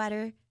and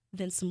wetter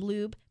than some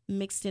lube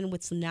mixed in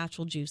with some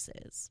natural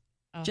juices.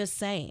 Oh. Just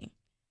saying.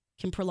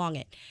 Can prolong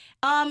it.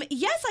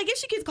 Yes, I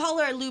guess you could call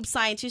her a lube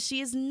scientist.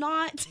 She is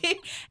not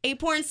a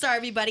porn star,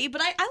 everybody,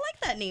 but I like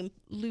that name,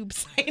 lube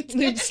scientist.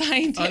 lube A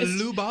scientist.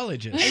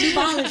 lubologist.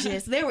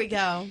 Lubologist. There we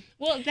go.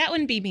 Well, that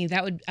wouldn't be me.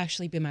 That would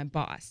actually be my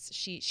boss.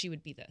 She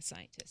would be the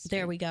scientist.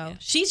 There we go.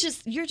 Yeah.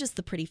 You're just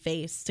the pretty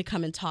face to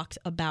come and talk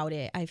about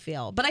it, I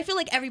feel. But I feel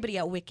like everybody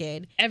at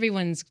Wicked,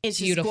 Everyone's It's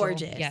just beautiful.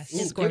 gorgeous. Yes,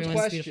 It's good everyone's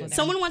question. beautiful there.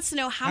 someone wants to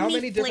know how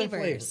many different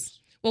flavors.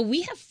 Well,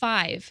 we have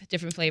 5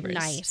 different flavors.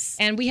 Nice.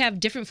 And we have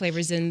different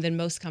flavors than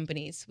most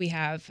companies. We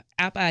have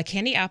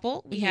candy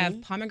apple, we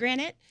have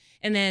pomegranate,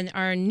 and then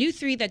our new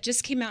 3 that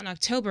just came out in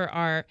October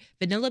are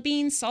vanilla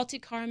bean,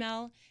 salted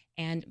caramel,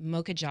 and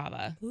mocha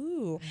java.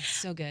 Ooh.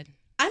 So good.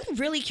 I'm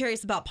really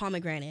curious about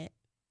pomegranate.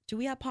 Do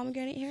we have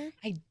pomegranate here?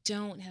 I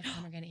don't have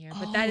pomegranate here,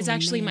 but that is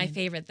actually my man.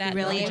 favorite. That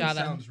Really? mocha That java.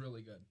 sounds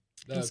really good.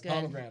 The It's good.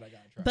 pomegranate I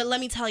gotta try. But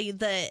let me tell you,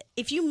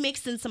 if you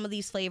mix in some of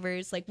these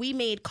flavors, like we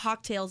made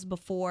cocktails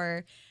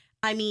before.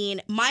 I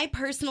mean, my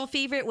personal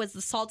favorite was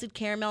the salted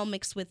caramel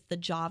mixed with the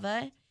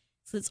java.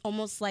 So it's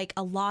almost like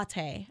a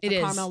latte, It a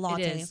is. caramel It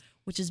latte, is.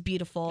 which is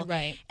beautiful.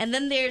 Right. And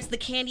then there's the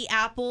candy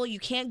apple. You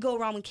can't go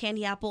wrong with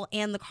candy apple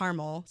and the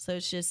caramel. So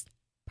it's just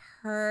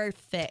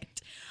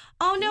perfect.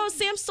 Oh no,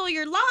 Sam stole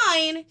your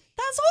line.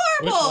 That's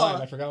Which horrible.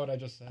 line? I forgot what I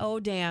just said. Oh,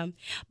 damn.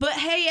 But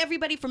hey,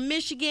 everybody from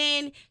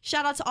Michigan,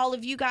 shout out to all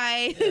of you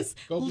guys.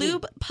 Go Blue.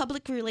 Lube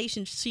Public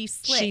Relations, she's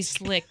slick. She's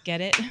slick.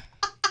 Get it?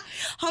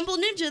 Humble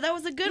Ninja, that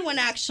was a good one,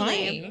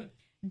 actually. Funny.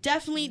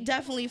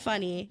 Definitely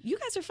funny. You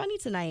guys are funny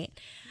tonight.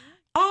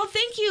 Oh,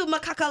 thank you,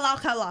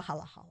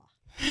 Makakalakalakala.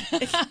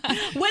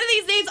 One of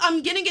these days,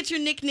 I'm going to get your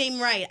nickname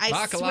right. I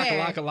Laka,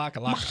 swear. laka, laka,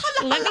 laka,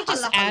 laka. Let me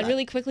just add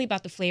really quickly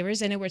about the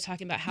flavors. I know we're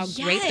talking about how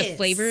great the Yes.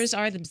 flavors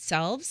are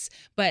themselves,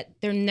 but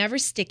they're never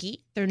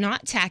sticky. They're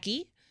not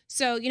tacky.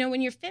 So,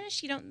 when you're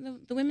finished, you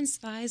don't the women's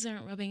thighs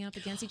aren't rubbing up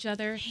against each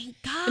other.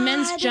 Thank God. The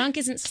men's junk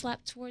isn't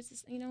slapped towards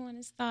his, on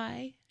his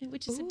thigh,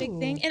 which is a big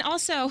thing. And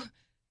also,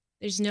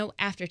 there's no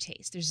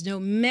aftertaste. There's no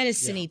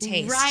medicine-y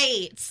taste.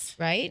 Right.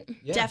 Right?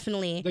 Yeah.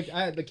 Definitely.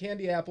 The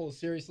candy apple,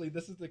 seriously,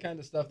 this is the kind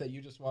of stuff that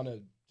you just want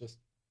to just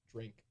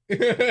drink.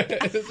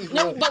 This is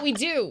No, really- but we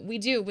do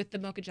with the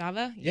mocha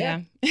java.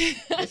 Yeah. Yeah.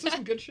 this is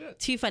some good shit.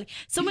 Too funny.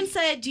 Someone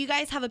said, do you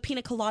guys have a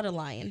pina colada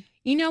line?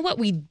 You know what?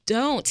 We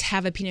don't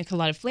have a pina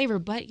colada flavor,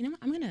 but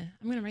I'm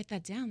gonna write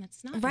that down.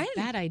 That's not Right. a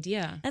bad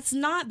idea. That's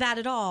not bad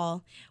at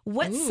all.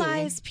 What Ooh.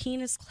 size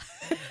penis?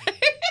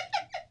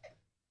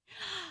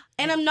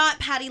 And I'm not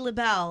Patty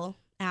LaBelle,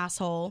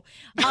 asshole.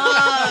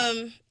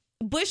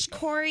 Bush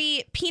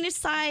Corey, penis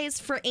size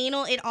for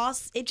anal.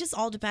 It just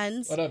all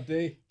depends. What up,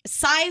 D?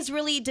 Size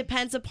really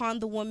depends upon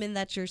the woman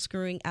that you're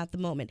screwing at the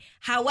moment.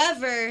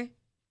 However,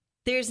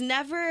 there's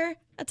never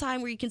a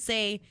time where you can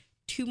say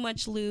too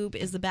much lube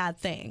is a bad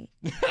thing.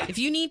 If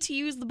you need to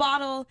use the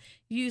bottle,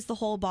 use the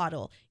whole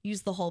bottle.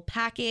 Use the whole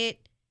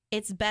packet.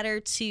 It's better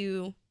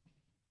to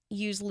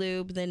use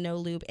lube than no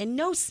lube. And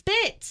no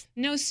spit.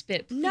 No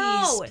spit, please.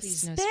 No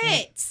Please, no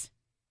spit.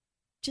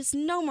 Just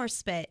no more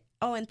spit.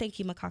 Oh, and thank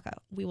you, Makaka.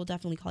 We will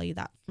definitely call you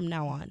that from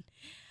now on.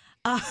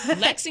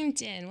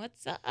 Lexington,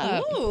 what's up?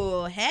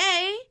 Ooh,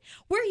 hey.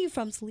 Where are you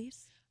from,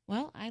 Celise?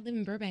 Well, I live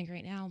in Burbank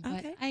right now,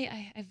 but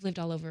Okay. I've lived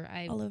all over.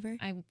 All over?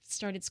 I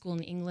started school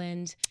in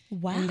England,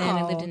 Wow. and then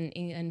I lived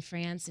in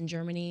France and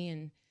Germany,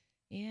 and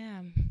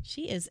yeah,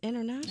 She is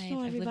international,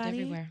 I've lived everybody.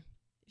 everywhere.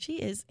 She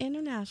is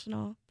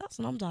international. That's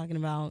what I'm talking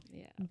about.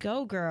 Yeah.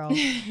 Go, girl.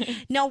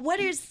 Now,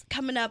 what is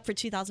coming up for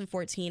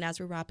 2014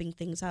 as we're wrapping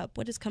things up?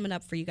 What is coming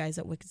up for you guys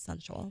at Wicked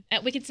Sensual?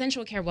 At Wicked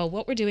Sensual Care, well,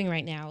 what we're doing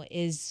right now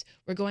is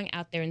we're going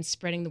out there and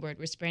spreading the word.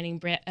 We're spreading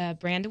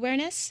brand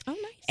awareness. Oh,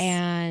 nice.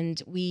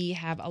 And we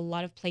have a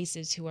lot of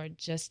places who are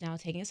just now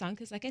taking us on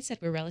because, like I said,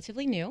 we're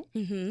relatively new.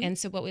 Mm-hmm. And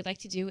so what we'd like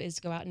to do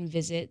is go out and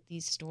visit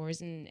these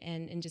stores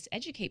and just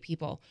educate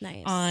people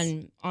Nice.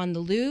 on the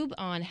lube,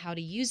 on how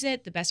to use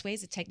it, the best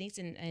ways, the techniques,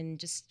 and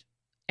just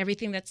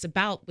everything that's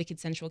about Wicked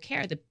Sensual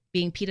Care, the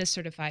being PETA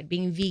certified,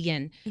 being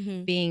vegan,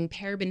 Mhm. being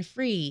paraben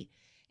free.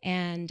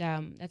 And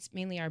that's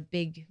mainly our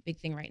big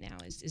thing right now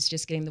is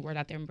just getting the word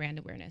out there and brand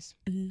awareness.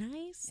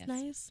 Nice,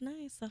 Yes.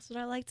 nice. That's what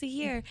I like to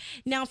hear.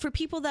 Now, for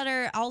people that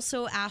are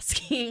also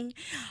asking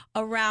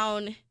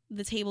around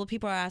the table,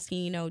 people are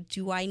asking,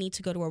 do I need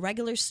to go to a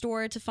regular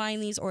store to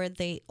find these, or are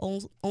they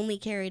only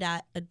carried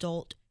at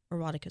adult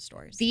erotica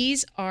stores?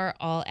 These are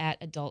all at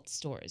adult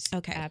stores.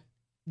 Okay.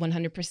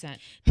 100%.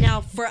 Now,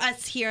 for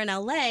us here in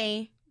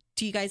LA,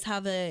 do you guys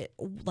have a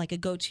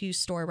go-to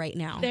store right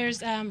now?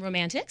 There's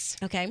Romantics.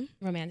 Okay.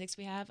 Romantics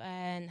we have,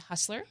 and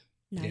Hustler.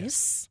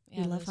 Nice. We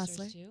have love those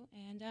Hustler. stores too.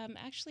 And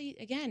actually,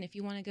 again, if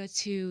you want to go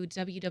to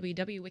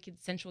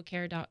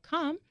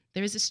www.wickedsensualcare.com,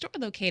 there is a store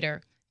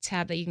locator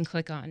tab that you can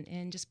click on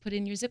and just put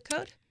in your zip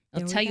code.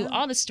 There It'll we tell you go.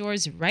 all the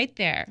stores right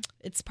there.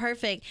 It's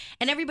perfect.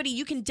 And everybody,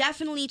 you can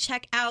definitely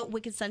check out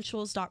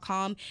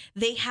wickedsensuals.com.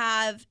 They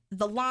have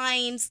the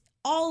lines,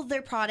 all of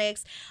their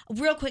products.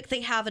 Real quick,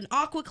 they have an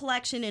Aqua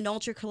collection, an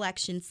Ultra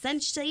collection,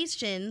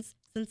 Sensations,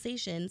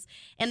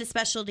 and a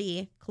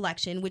Specialty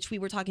collection, which we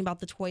were talking about,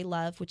 the Toy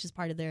Love, which is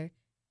part of their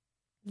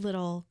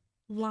little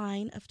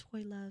line of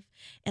Toy Love,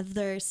 and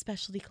their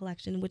Specialty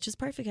collection, which is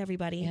perfect,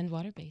 everybody. And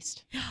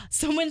water-based.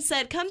 Someone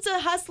said, come to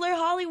Hustler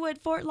Hollywood,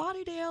 Fort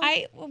Lauderdale.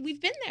 We've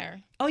been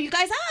there. Oh, you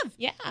guys have?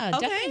 Yeah, Okay.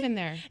 definitely been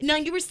there. Now,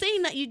 you were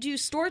saying that you do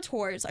store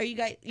tours.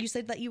 You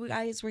said that you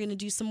guys were going to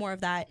do some more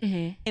of that.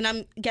 Mm-hmm. And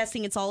I'm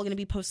guessing it's all going to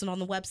be posted on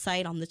the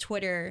website, on the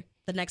Twitter,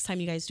 the next time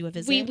you guys do a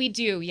visit. We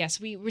do,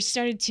 yes. We're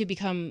started to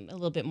become a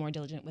little bit more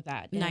diligent with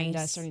that. And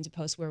Nice. starting to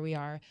post where we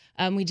are.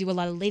 We do a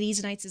lot of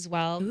ladies' nights as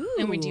well.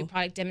 And we do Ooh.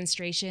 product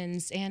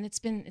demonstrations. And it's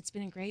been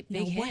a great Now,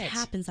 big hit. what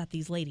happens at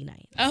these lady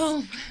nights?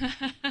 Oh.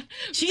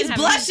 She's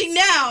blushing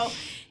now.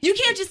 You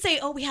can't just say,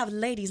 "Oh, we have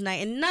ladies'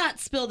 night," and not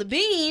spill the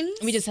beans.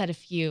 We just had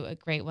a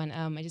great one.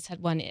 I just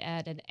had one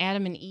at an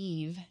Adam and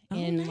Eve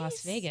in nice.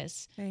 Las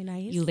Vegas. Very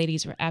nice. You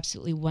ladies were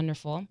absolutely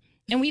wonderful.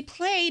 And we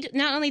played,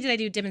 not only did I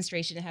do a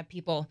demonstration to have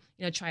people,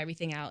 try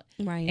everything out.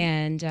 Right.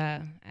 And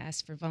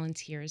asked for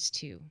volunteers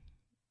to,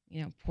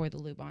 pour the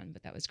lube on,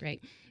 but that was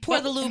great. Pour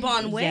the lube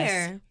on where?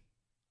 Yes.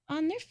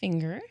 On their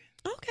finger.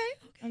 Okay.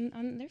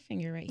 On their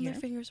finger right here.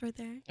 Their fingers right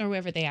there. Or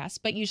wherever they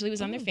asked, but usually it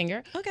was on their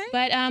finger. Okay.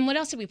 But what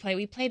else did we play?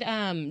 We played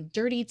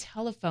Dirty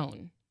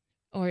Telephone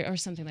or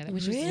something like that,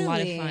 which was a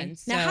lot of fun.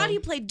 Now, So- how do you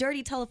play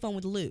Dirty Telephone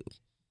with lube?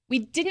 We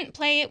didn't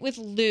play it with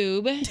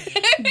lube,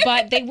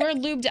 but they were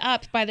lubed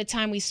up by the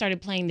time we started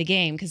playing the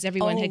game because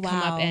everyone had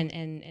come up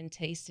and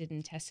tasted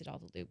and tested all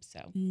the lube.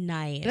 So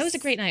Nice. But that was a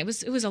great night. It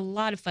was a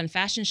lot of fun.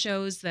 Fashion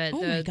shows.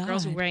 The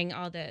girls were God. wearing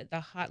all the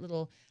hot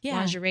little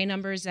lingerie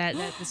numbers that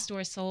the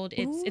store sold.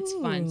 It's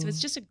fun. So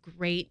it's just a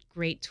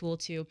great tool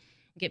to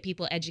get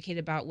people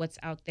educated about what's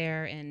out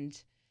there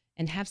and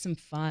have some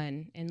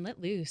fun and let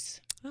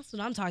loose. That's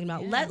what I'm talking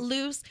about. Yeah. Let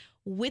loose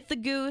with the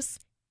goose,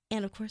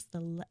 and of course the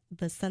lube,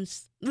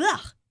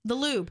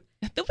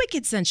 The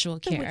wicked sensual the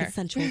care wicked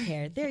sensual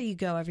care. There you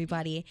go,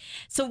 everybody.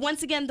 So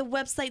once again, the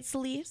website,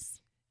 Celise.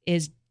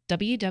 is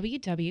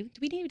www. Do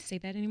we need to say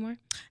that anymore?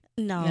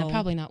 No,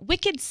 Probably not.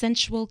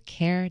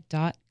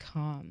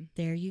 wickedsensualcare.com.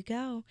 There you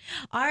go.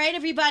 All right,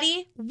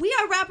 everybody. We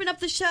are wrapping up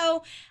the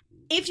show.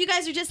 If you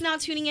guys are just now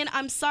tuning in,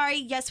 I'm sorry.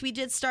 Yes, we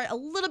did start a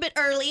little bit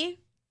early.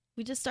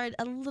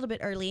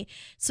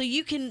 So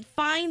you can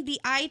find the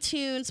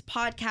iTunes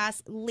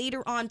podcast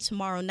later on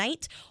tomorrow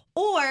night,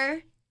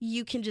 or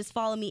you can just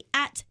follow me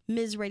at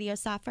Ms. Radio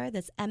Sapphire.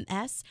 That's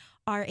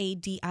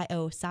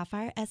MSRADIO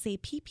Sapphire,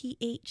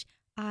 SAPPHIRE.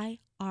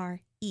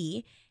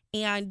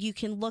 And you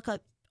can look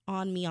up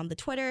on me on the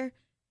Twitter,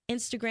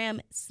 Instagram,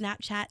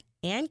 Snapchat,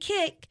 and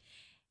Kick,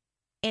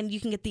 and you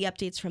can get the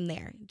updates from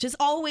there. Just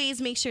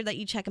always make sure that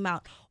you check them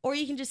out, or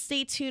you can just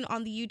stay tuned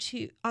on the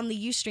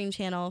Ustream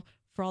channel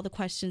for all the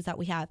questions that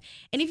we have.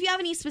 And if you have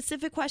any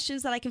specific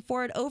questions that I can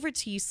forward over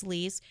to you,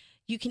 Sleaze,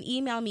 you can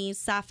email me,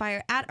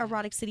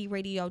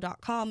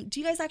 sapphire@eroticcityradio.com. Do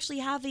you guys actually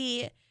have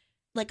a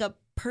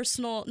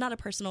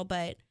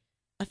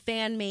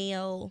fan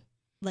mail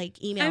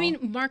email? I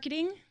mean,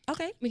 marketing.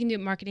 Okay. We can do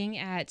marketing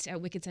at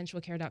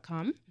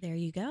wickedsensualcare.com. There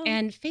you go.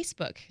 And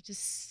Facebook.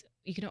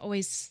 You can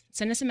always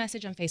send us a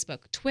message on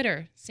Facebook.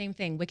 Twitter, same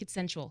thing, Wicked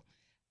Sensual.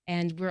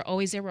 And we're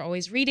always there. We're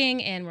always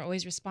reading and we're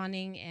always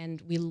responding.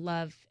 And we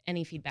love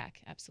any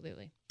feedback.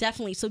 Absolutely.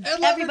 Definitely. So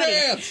And everybody.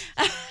 dance.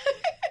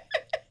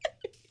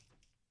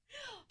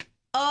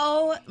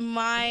 Oh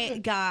my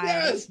God.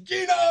 Yes,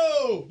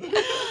 Gino.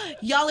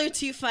 Y'all are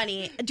too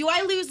funny. Do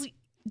I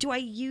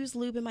use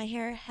lube in my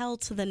hair? Hell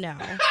to the no.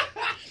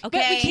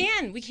 Okay.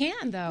 But we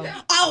can though.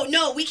 Oh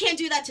no, we can't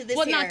do that to this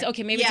hair.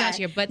 Maybe it's not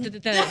here, but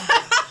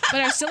but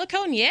our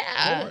silicone,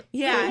 yeah.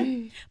 Yeah.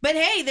 But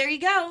hey, there you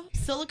go.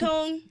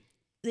 Silicone.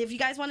 If you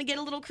guys want to get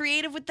a little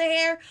creative with the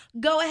hair,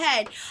 go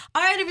ahead.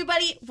 All right,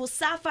 everybody. Well,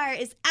 Sapphire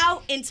is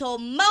out until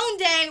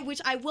Monday,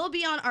 which I will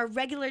be on our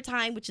regular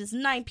time, which is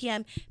 9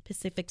 p.m.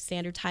 Pacific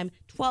Standard Time,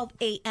 12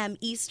 a.m.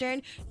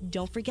 Eastern.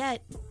 Don't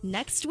forget,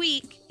 next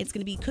week, it's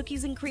going to be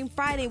Cookies and Cream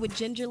Friday with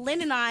Ginger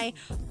Lynn and I,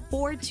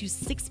 4 to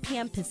 6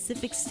 p.m.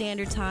 Pacific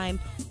Standard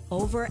Time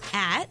over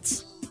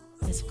at,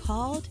 it's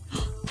called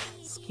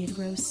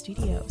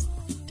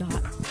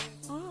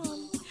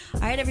SkidrowStudios.com. All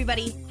right,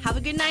 everybody. Have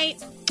a good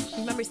night.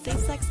 Remember, safe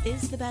sex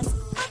is the best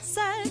hot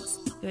sex.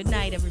 Good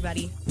night,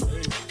 everybody.